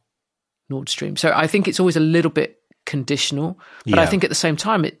suspend Nord Stream. So I think it's always a little bit conditional, but I think at the same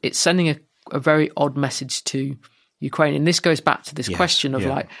time it's sending a very odd message to Ukraine. And this goes back to this question of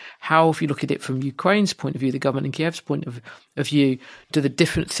like, how, if you look at it from Ukraine's point of view, the government in Kiev's point of view, do the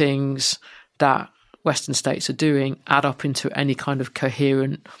different things that Western states are doing add up into any kind of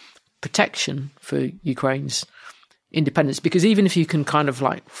coherent protection for Ukraine's independence? Because even if you can kind of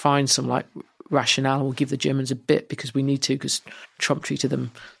like find some like rationale, we'll give the Germans a bit because we need to, because Trump treated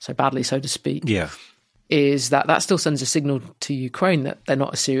them so badly, so to speak, is that still sends a signal to Ukraine that they're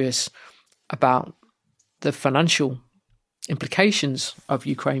not as serious about the financial implications of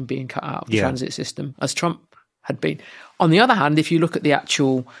Ukraine being cut out of the transit system as Trump had been. On the other hand, if you look at the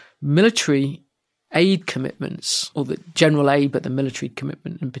actual military aid commitments, or the general aid, but the military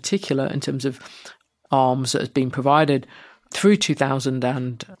commitment in particular, in terms of arms that has been provided through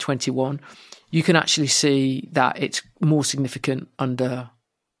 2021, you can actually see that it's more significant under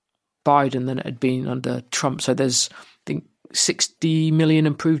Biden than it had been under Trump. So there's, I think, 60 million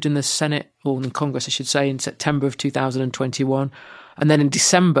approved in the Senate, or in Congress, I should say, in September of 2021. And then in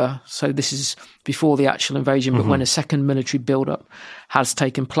December, so this is before the actual invasion, but when a second military buildup has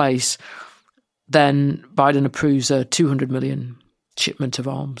taken place, then Biden approves a 200 million shipment of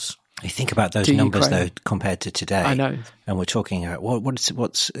arms. You think about those numbers, Ukraine, though, compared to today. I know. And we're talking about,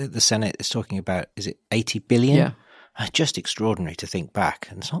 what's the Senate is talking about, is it 80 billion? Yeah. Just extraordinary to think back.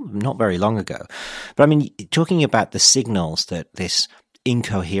 And it's not very long ago. But I mean, talking about the signals that this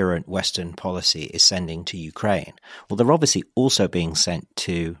incoherent Western policy is sending to Ukraine, well, they're obviously also being sent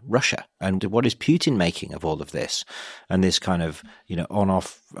to Russia. And what is Putin making of all of this? And this kind of,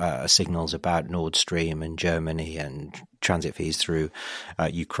 on-off signals about Nord Stream and Germany and transit fees through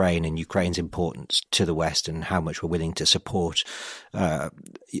Ukraine and Ukraine's importance to the West and how much we're willing to support an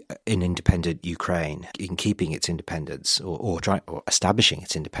independent Ukraine in keeping its independence or establishing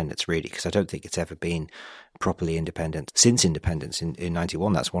its independence, really, because I don't think it's ever been properly independent since independence in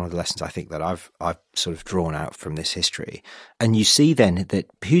 91. That's one of the lessons I think that I've sort of drawn out from this history. And you see then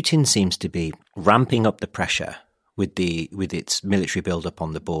that Putin seems to be ramping up the pressure with its military build-up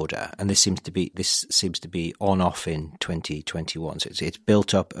on the border, and this seems to be on-off in 2021. So it's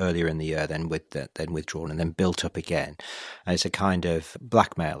built up earlier in the year, then withdrawn, and then built up again. And it's a kind of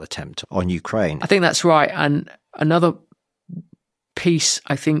blackmail attempt on Ukraine. I think that's right. And another piece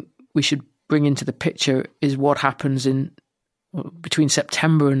I think we should bring into the picture is what happens between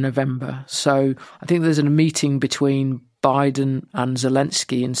September and November. So I think there's a meeting between Biden and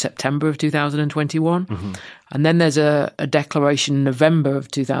Zelensky in September of 2021. And then there's a declaration in November of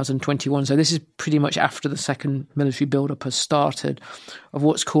 2021. So this is pretty much after the second military buildup has started, of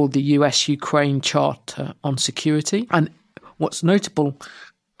what's called the US-Ukraine Charter on Security. And what's notable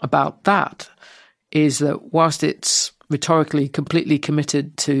about that is that whilst it's rhetorically completely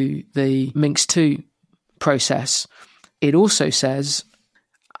committed to the Minsk II process, it also says,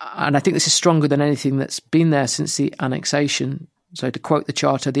 and I think this is stronger than anything that's been there since the annexation. So to quote the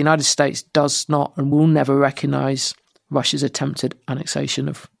Charter, the United States does not and will never recognise Russia's attempted annexation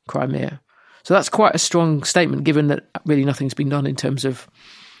of Crimea. So that's quite a strong statement, given that really nothing's been done in terms of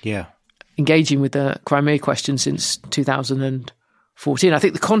engaging with the Crimea question since 2014. I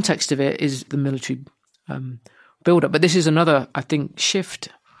think the context of it is the military build-up. But this is another, I think, shift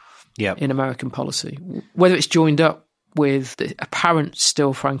in American policy. Whether it's joined up with the apparent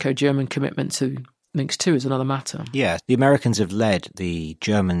still Franco-German commitment to Minsk II is another matter. Yeah, the Americans have led, the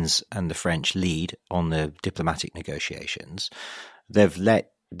Germans and the French lead on the diplomatic negotiations. They've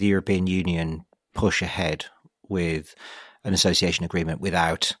let the European Union push ahead with an association agreement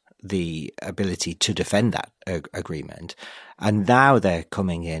without the ability to defend that agreement. And now they're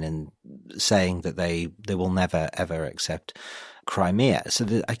coming in and saying that they will never, ever accept Crimea. So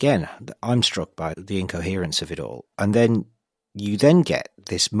again, I'm struck by the incoherence of it all. And then you then get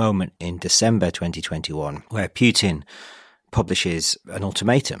this moment in December 2021 where Putin publishes an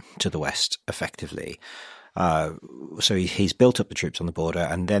ultimatum to the West, effectively. So he's built up the troops on the border,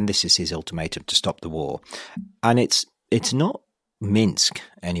 and then this is his ultimatum to stop the war. And it's not Minsk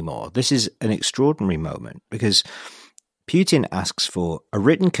anymore. This is an extraordinary moment because Putin asks for a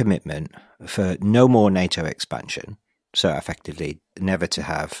written commitment for no more NATO expansion, so effectively never to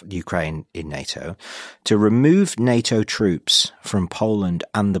have Ukraine in NATO, to remove NATO troops from Poland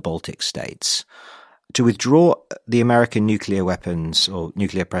and the Baltic states, to withdraw the American nuclear weapons or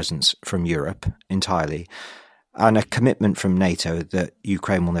nuclear presence from Europe entirely, and a commitment from NATO that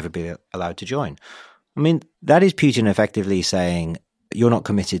Ukraine will never be allowed to join. I mean, that is Putin effectively saying, you're not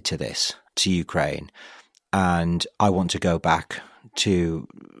committed to this, to Ukraine, and I want to go back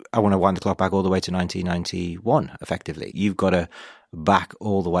I want to wind the clock back all the way to 1991, effectively. You've got to back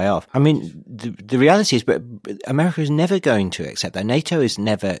all the way off. I mean, the reality is, but America is never going to accept that. NATO is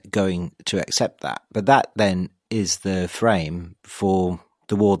never going to accept that. But that then is the frame for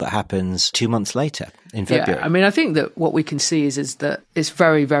the war that happens 2 months later in February. Yeah, I mean, I think that what we can see is that it's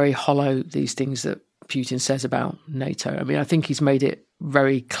very, very hollow, these things that Putin says about NATO. I mean, I think he's made it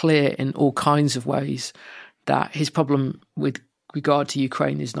very clear in all kinds of ways that his problem with regard to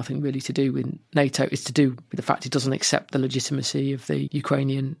Ukraine is nothing really to do with NATO. It's to do with the fact he doesn't accept the legitimacy of the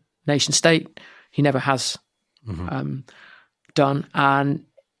Ukrainian nation state. He never has done. And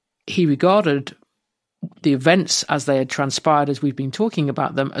he regarded the events as they had transpired, as we've been talking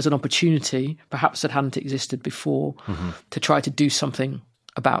about them, as an opportunity, perhaps that hadn't existed before, to try to do something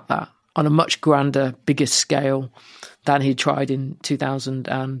about that on a much grander, bigger scale than he tried in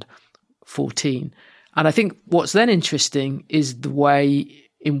 2014. And I think what's then interesting is the way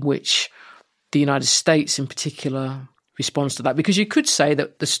in which the United States in particular responds to that. Because you could say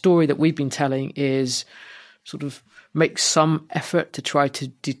that the story that we've been telling is sort of make some effort to try to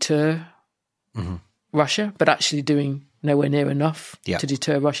deter Russia, but actually doing nowhere near enough to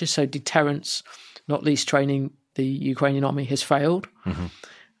deter Russia. So deterrence, not least training the Ukrainian army, has failed.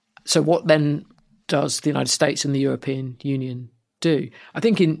 So what then does the United States and the European Union do? I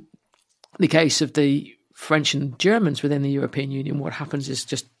think in the case of the French and Germans within the European Union, what happens is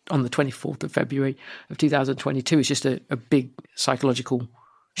just on the 24th of February of 2022, it's just a big psychological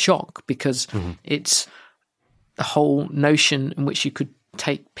shock because it's the whole notion in which you could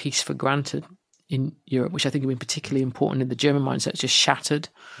take peace for granted in Europe, which I think has been particularly important in the German mindset, just shattered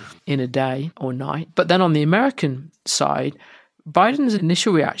in a day or night. But then on the American side, Biden's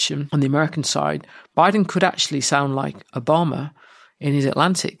initial reaction on the American side, Biden could actually sound like Obama in his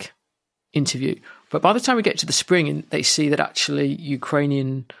Atlantic interview. But by the time we get to the spring and they see that actually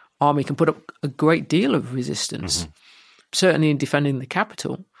Ukrainian army can put up a great deal of resistance, certainly in defending the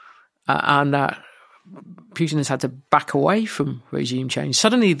capital, and that Putin has had to back away from regime change.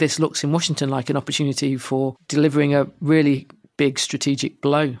 Suddenly this looks in Washington like an opportunity for delivering a really big strategic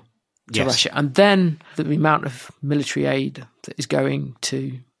blow to Russia. And then the amount of military aid that is going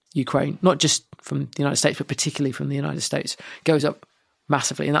to Ukraine, not just from the United States, but particularly from the United States, goes up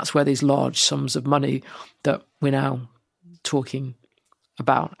massively. And that's where these large sums of money that we're now talking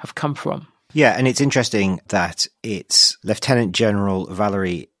about have come from. Yeah, and it's interesting that it's Lieutenant General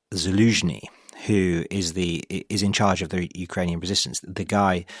Valery Zaluzhny who is in charge of the Ukrainian resistance, the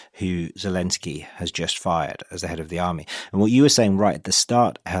guy who Zelensky has just fired as the head of the army. And what you were saying right at the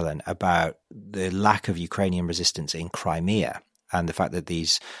start, Helen, about the lack of Ukrainian resistance in Crimea, and the fact that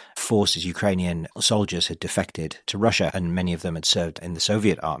these forces, Ukrainian soldiers, had defected to Russia, and many of them had served in the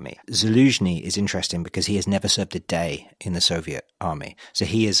Soviet army. Zaluzhny is interesting because he has never served a day in the Soviet army. So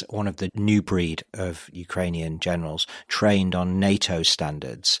he is one of the new breed of Ukrainian generals trained on NATO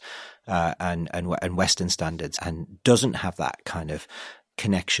standards and Western standards, and doesn't have that kind of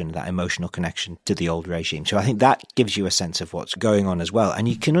connection, that emotional connection to the old regime. So I think that gives you a sense of what's going on as well. And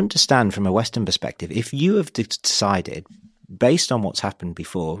you can understand from a Western perspective, if you have decided, based on what's happened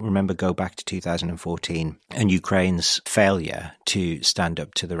before, remember, go back to 2014 and Ukraine's failure to stand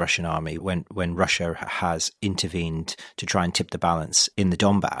up to the Russian army when Russia has intervened to try and tip the balance in the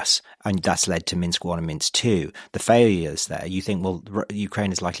Donbass, and that's led to Minsk 1 and Minsk 2. The failures there, you think, well,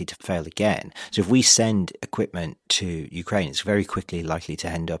 Ukraine is likely to fail again. So if we send equipment to Ukraine, it's very quickly likely to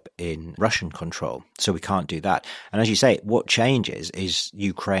end up in Russian control. So we can't do that. And as you say, what changes is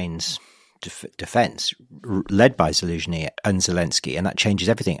Ukraine's defense led by Zaluzhny and Zelensky, and that changes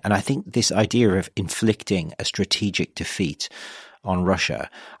everything. And I think this idea of inflicting a strategic defeat on Russia,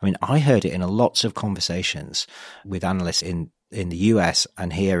 I mean, I heard it in lots of conversations with analysts in the US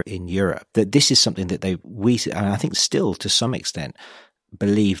and here in Europe, that this is something that and I think still to some extent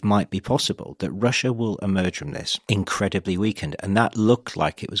believe might be possible, that Russia will emerge from this incredibly weakened. And that looked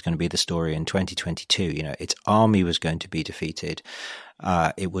like it was going to be the story in 2022. You know, its army was going to be defeated.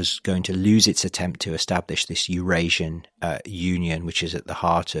 It was going to lose its attempt to establish this Eurasian union, which is at the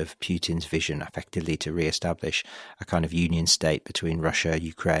heart of Putin's vision, effectively to reestablish a kind of union state between Russia,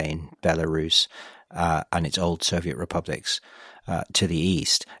 Ukraine, Belarus, and its old Soviet republics to the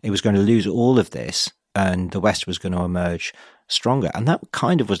east. It was going to lose all of this, and the West was going to emerge stronger. And that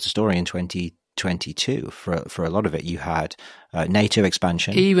kind of was the story in 2022. For a lot of it, you had NATO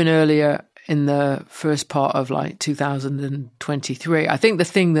expansion. Even earlier in the first part of 2023, I think the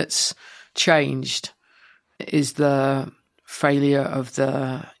thing that's changed is the failure of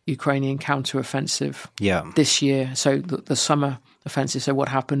the Ukrainian counteroffensive this year. So the summer offensive. So what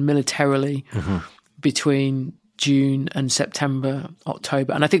happened militarily between June and September,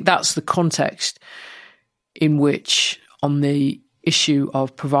 October. And I think that's the context in which, on the issue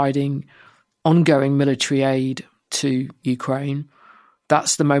of providing ongoing military aid to Ukraine,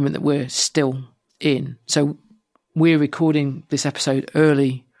 that's the moment that we're still in. So we're recording this episode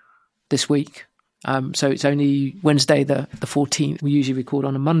early this week. So it's only Wednesday, the 14th. We usually record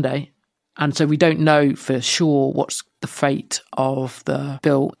on a Monday. And so we don't know for sure what's the fate of the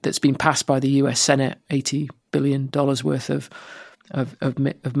bill that's been passed by the US Senate. $80 billion worth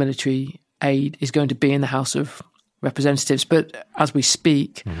of military aid is going to be in the House of Representatives. But as we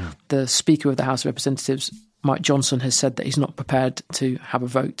speak, the Speaker of the House of Representatives, Mike Johnson, has said that he's not prepared to have a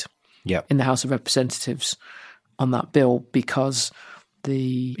vote in the House of Representatives on that bill because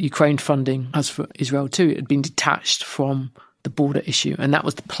the Ukraine funding, as for Israel too, it had been detached from the border issue. And that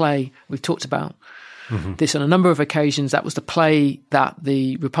was the play. We've talked about this on a number of occasions. That was the play that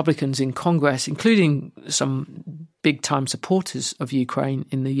the Republicans in Congress, including some big-time supporters of Ukraine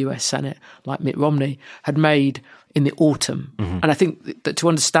in the US Senate, like Mitt Romney, had made in the autumn. And I think that to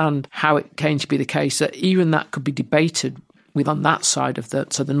understand how it came to be the case, that even that could be debated with on that side of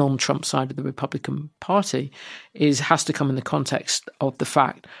the non-Trump side of the Republican Party, has to come in the context of the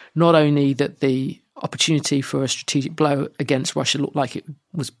fact not only that the opportunity for a strategic blow against Russia looked like it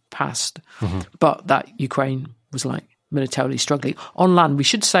was past, but that Ukraine was militarily struggling. On land, we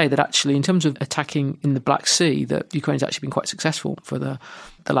should say that actually in terms of attacking in the Black Sea, that Ukraine's actually been quite successful for the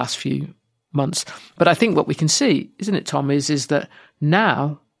last few months. But I think what we can see, isn't it, Tom, is that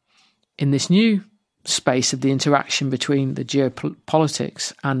now in this new space of the interaction between the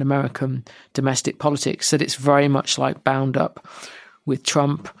geopolitics and American domestic politics, that it's very much bound up with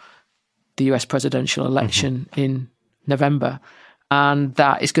Trump, the US presidential election in November, and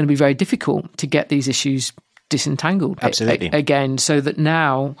that it's going to be very difficult to get these issues disentangled again, so that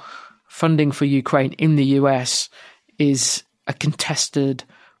now funding for Ukraine in the US is a contested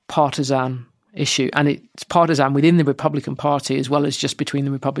partisan issue, and it's partisan within the Republican Party as well as just between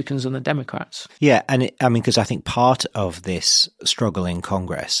the Republicans and the Democrats. Yeah, and because I think part of this struggle in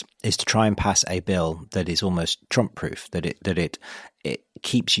Congress is to try and pass a bill that is almost Trump-proof, that it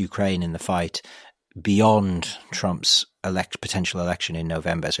keeps Ukraine in the fight beyond Trump's potential election in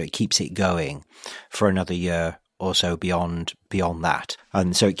November. So it keeps it going for another year or so beyond that,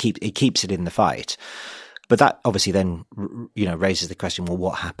 and so it keeps it in the fight. But that obviously then raises the question: well,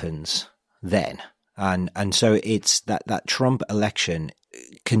 what happens then? And so it's that Trump election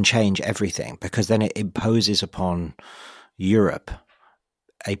can change everything, because then it imposes upon Europe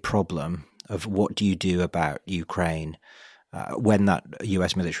a problem of what do you do about Ukraine when that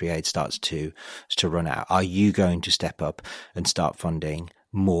US military aid starts to run out. Are you going to step up and start funding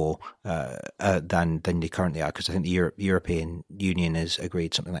more than they currently are? Because I think the European Union has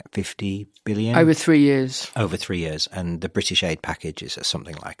agreed something like 50 billion over 3 years. Over 3 years, and the British aid package is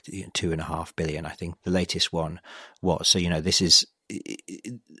something like 2.5 billion. I think the latest one was. So this is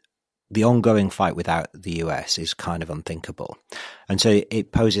the ongoing fight without the US is kind of unthinkable, and so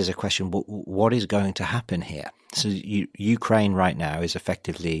it poses a question: what is going to happen here? So Ukraine right now is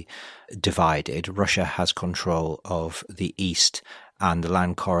effectively divided. Russia has control of the east and the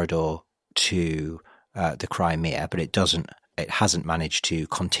land corridor to the Crimea, but it hasn't managed to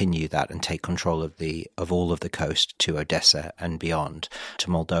continue that and take control of all of the coast to Odessa and beyond to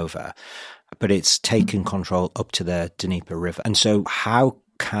Moldova. But it's taken control up to the Dnieper River. And so how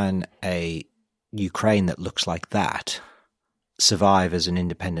can a Ukraine that looks like that survive as an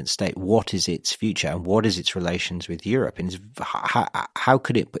independent state? What is its future and what is its relations with Europe? And how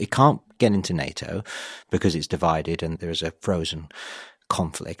could it can't get into NATO because it's divided and there is a frozen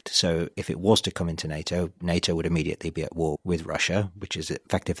conflict. So if it was to come into NATO, NATO would immediately be at war with Russia, which is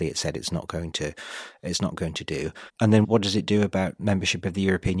effectively it said it's not going to do. And then what does it do about membership of the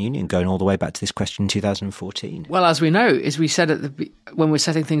European Union, going all the way back to this question in 2014? Well, as we know, as we said when we're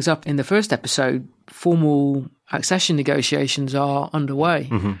setting things up in the first episode, formal accession negotiations are underway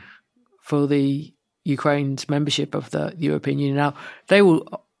for the Ukraine's membership of the European Union. Now, they will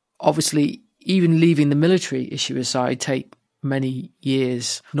obviously, even leaving the military issue aside, take many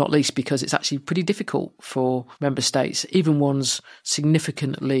years, not least because it's actually pretty difficult for member states, even ones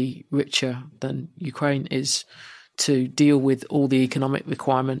significantly richer than Ukraine is, to deal with all the economic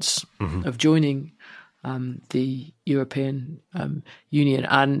requirements of joining the European Union.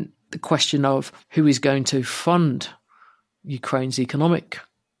 And the question of who is going to fund Ukraine's economic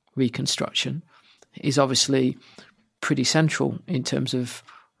reconstruction is obviously pretty central in terms of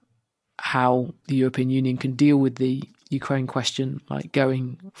how the European Union can deal with the Ukraine question, like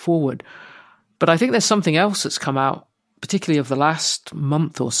going forward. But I think there's something else that's come out, particularly of the last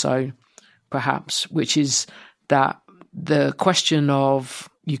month or so, perhaps, which is that the question of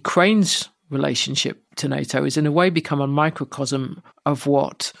Ukraine's relationship to NATO is in a way become a microcosm of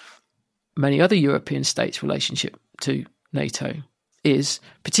what many other European states' relationship to NATO is,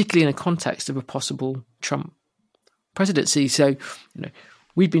 particularly in a context of a possible Trump presidency. So,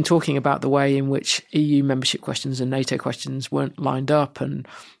 we've been talking about the way in which EU membership questions and NATO questions weren't lined up and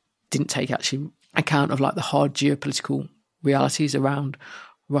didn't take actually account of like the hard geopolitical realities around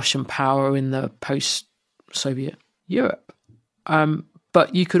Russian power in the post-Soviet Europe.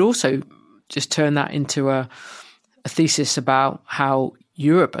 But you could also just turn that into a thesis about how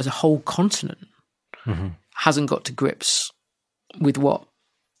Europe as a whole continent hasn't got to grips with what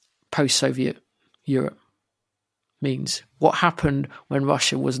post-Soviet Europe means. What happened when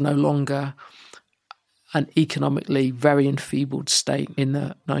Russia was no longer an economically very enfeebled state in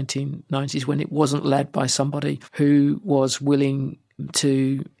the 1990s, when it wasn't led by somebody who was willing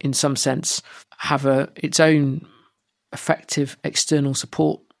to, in some sense, have its own effective external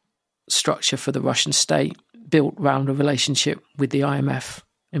support structure for the Russian state built around a relationship with the IMF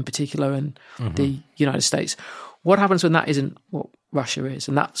in particular and the United States. What happens when that isn't what Russia is?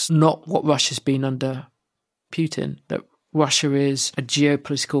 And that's not what Russia's been under Putin, that Russia is a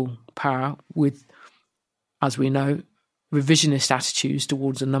geopolitical power with, as we know, revisionist attitudes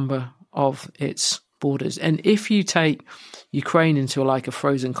towards a number of its borders. And if you take Ukraine into like a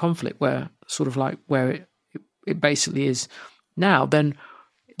frozen conflict where it basically is now, then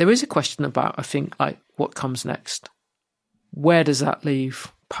there is a question about, I think, like what comes next. Where does that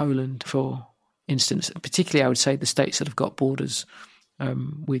leave Poland, for instance? Particularly, I would say the states that have got borders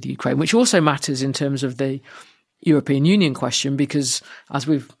with Ukraine, which also matters in terms of the European Union question, because as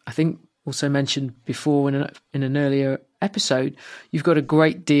we've, I think, also mentioned before in an earlier episode, you've got a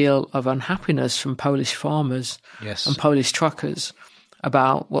great deal of unhappiness from Polish farmers and Polish truckers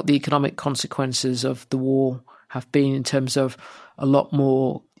about what the economic consequences of the war have been in terms of a lot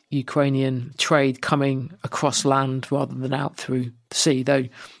more Ukrainian trade coming across land rather than out through the sea, though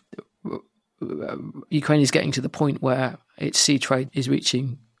Ukraine is getting to the point where its sea trade is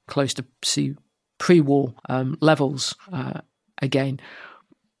reaching close to pre-war levels again.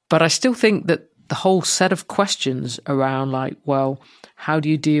 But I still think that the whole set of questions around like, well, how do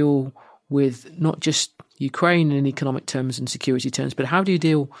you deal with not just Ukraine in economic terms and security terms, but how do you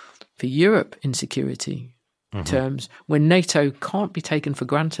deal for Europe in security terms when NATO can't be taken for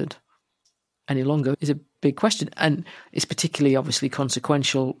granted any longer is a big question. And it's particularly obviously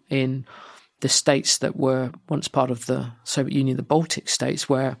consequential in the states that were once part of the Soviet Union, the Baltic states,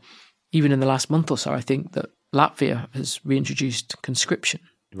 where even in the last month or so, I think that Latvia has reintroduced conscription.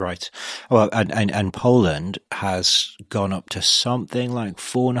 Right. Well, and Poland has gone up to something like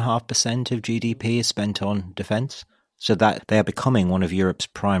 4.5% of GDP is spent on defence. So that they are becoming one of Europe's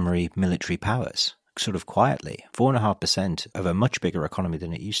primary military powers, sort of quietly. 4.5% of a much bigger economy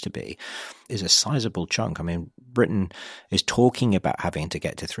than it used to be is a sizable chunk. I mean, Britain is talking about having to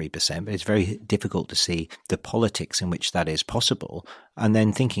get to 3%, but it's very difficult to see the politics in which that is possible. And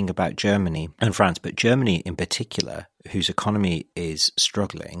then thinking about Germany and France, but Germany in particular, whose economy is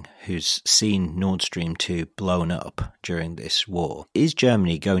struggling, who's seen Nord Stream 2 blown up during this war. Is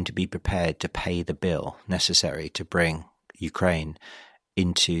Germany going to be prepared to pay the bill necessary to bring Ukraine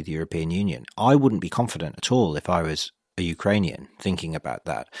into the European Union? I wouldn't be confident at all if I was a Ukrainian thinking about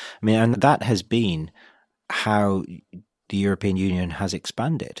that. I mean, and that has been how the European Union has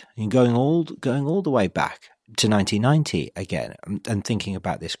expanded. And going all the way back to 1990 again and thinking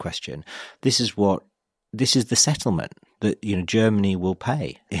about this question, this is the settlement that, you know, Germany will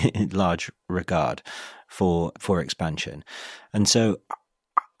pay in large regard for expansion. And so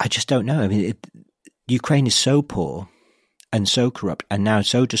I just don't know. I mean, Ukraine is so poor and so corrupt and now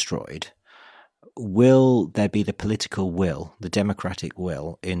so destroyed. Will there be the political will, the democratic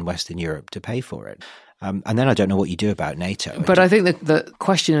will in Western Europe to pay for it? And then I don't know what you do about NATO. But I think that the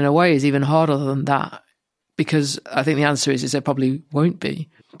question in a way is even harder than that, because I think the answer is there probably won't be.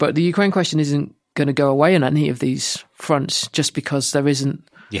 But the Ukraine question isn't going to go away on any of these fronts just because there isn't,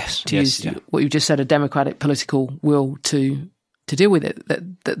 what you just said, a democratic political will to deal with it.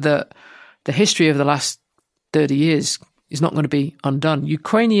 That the history of the last 30 years is not going to be undone.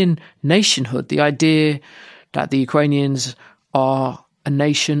 Ukrainian nationhood, the idea that the Ukrainians are a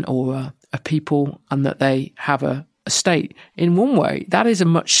nation or a people and that they have a state, in one way, that is a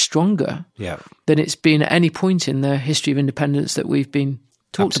much stronger than it's been at any point in the history of independence that we've been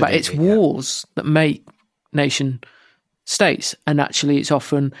talked about. It's wars that make nation states, and actually it's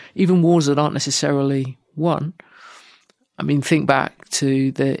often even wars that aren't necessarily won. I mean, think back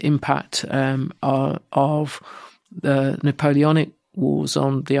to the impact of the Napoleonic Wars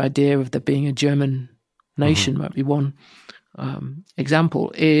on the idea of there being a German nation. Might be one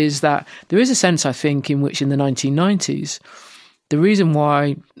example, is that there is a sense, I think, in which in the 1990s, the reason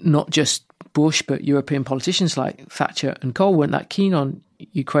why not just Bush but European politicians like Thatcher and Kohl weren't that keen on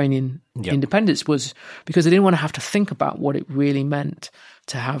Ukrainian independence was because they didn't want to have to think about what it really meant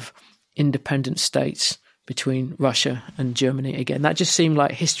to have independent states between Russia and Germany again. That just seemed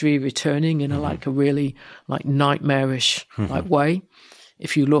like history returning in a really nightmarish way.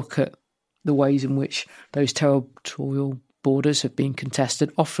 If you look at the ways in which those territorial borders have been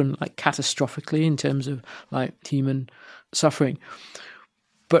contested, often catastrophically in terms of human suffering.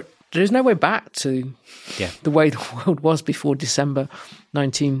 But there's no way back to the way the world was before December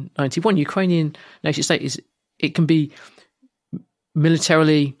 1991. Ukrainian nation state it can be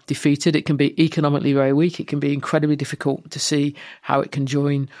militarily defeated, it can be economically very weak, it can be incredibly difficult to see how it can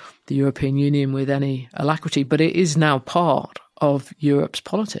join the European Union with any alacrity, but it is now part of Europe's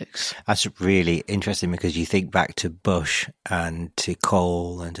politics. That's really interesting because you think back to Bush and to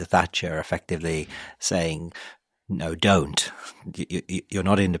Kohl and to Thatcher effectively saying, no, don't. You're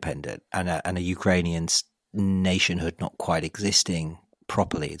not independent. And a Ukrainian nationhood not quite existing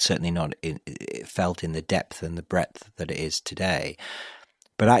properly. It's certainly not felt in the depth and the breadth that it is today.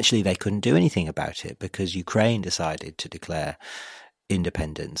 But actually they couldn't do anything about it because Ukraine decided to declare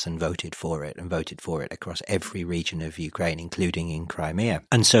independence and voted for it across every region of Ukraine, including in Crimea.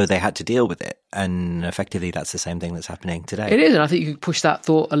 And so they had to deal with it. And effectively that's the same thing that's happening today. It is. And I think you could push that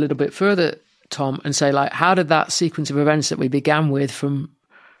thought a little bit further, Tom, and say, how did that sequence of events that we began with from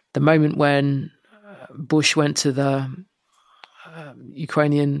the moment when Bush went to the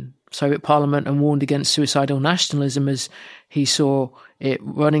Ukrainian Soviet parliament and warned against suicidal nationalism as he saw it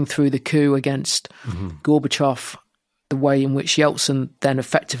running through the coup against Gorbachev, the way in which Yeltsin then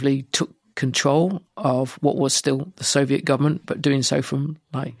effectively took control of what was still the Soviet government, but doing so from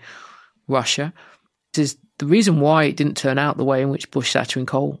Russia. This is the reason why it didn't turn out the way in which Bush, Thatcher and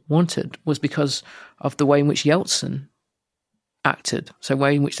Kohl wanted was because of the way in which Yeltsin acted, so the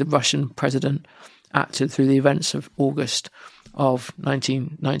way in which the Russian president acted through the events of August of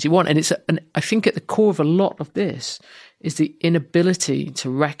 1991. And I think at the core of a lot of this is the inability to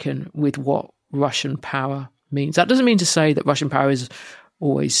reckon with what Russian power means. That doesn't mean to say that Russian power is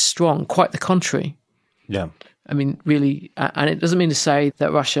always strong, quite the contrary. Yeah. I mean, really, and it doesn't mean to say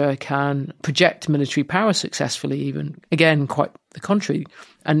that Russia can project military power successfully even. Again, quite the contrary.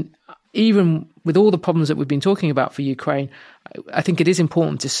 And even with all the problems that we've been talking about for Ukraine, I think it is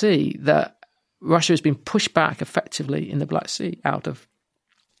important to see that Russia has been pushed back effectively in the Black Sea out of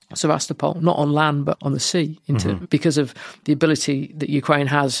Sevastopol, not on land, but on the sea, because of the ability that Ukraine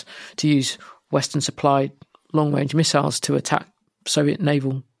has to use Western-supplied long-range missiles to attack Soviet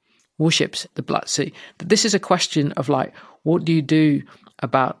naval warships, the Black Sea. This is a question of what do you do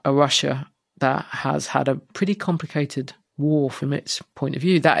about a Russia that has had a pretty complicated war from its point of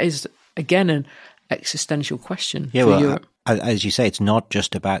view? That is, again, an existential question for Europe. As you say, it's not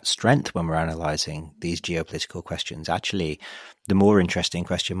just about strength when we're analysing these geopolitical questions. Actually, the more interesting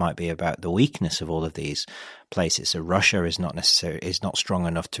question might be about the weakness of all of these places. So Russia is not strong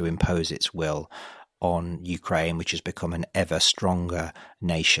enough to impose its will on Ukraine, which has become an ever stronger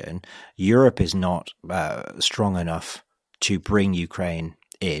nation. Europe is not strong enough to bring Ukraine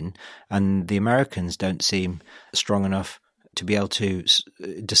in, and the Americans don't seem strong enough to be able to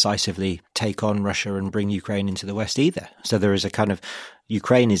decisively take on Russia and bring Ukraine into the West either. So there is a kind of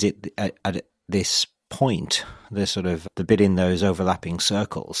Ukraine is at this point, the bit in those overlapping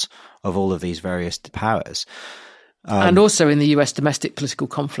circles of all of these various powers. And also in the US domestic political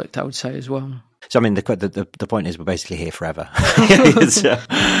conflict, I would say as well. So, I mean, the point is we're basically here forever.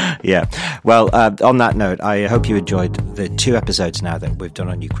 Yeah. Well, on that note, I hope you enjoyed the 2 episodes now that we've done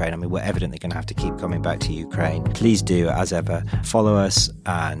on Ukraine. I mean, we're evidently going to have to keep coming back to Ukraine. Please do, as ever, follow us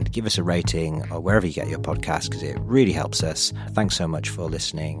and give us a rating or wherever you get your podcast, because it really helps us. Thanks so much for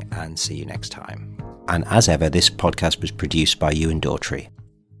listening, and see you next time. And as ever, this podcast was produced by Ewan Daughtry.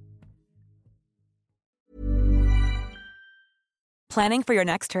 Planning for your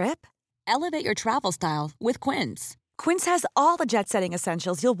next trip? Elevate your travel style with Quince. Quince has all the jet-setting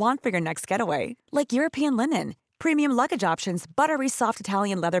essentials you'll want for your next getaway, like European linen, premium luggage options, buttery soft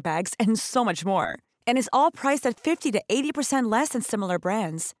Italian leather bags, and so much more. And is all priced at 50 to 80% less than similar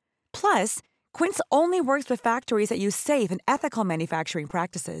brands. Plus, Quince only works with factories that use safe and ethical manufacturing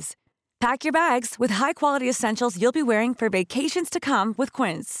practices. Pack your bags with high-quality essentials you'll be wearing for vacations to come with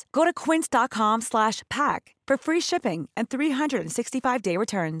Quince. Go to quince.com/pack for free shipping and 365-day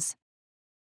returns.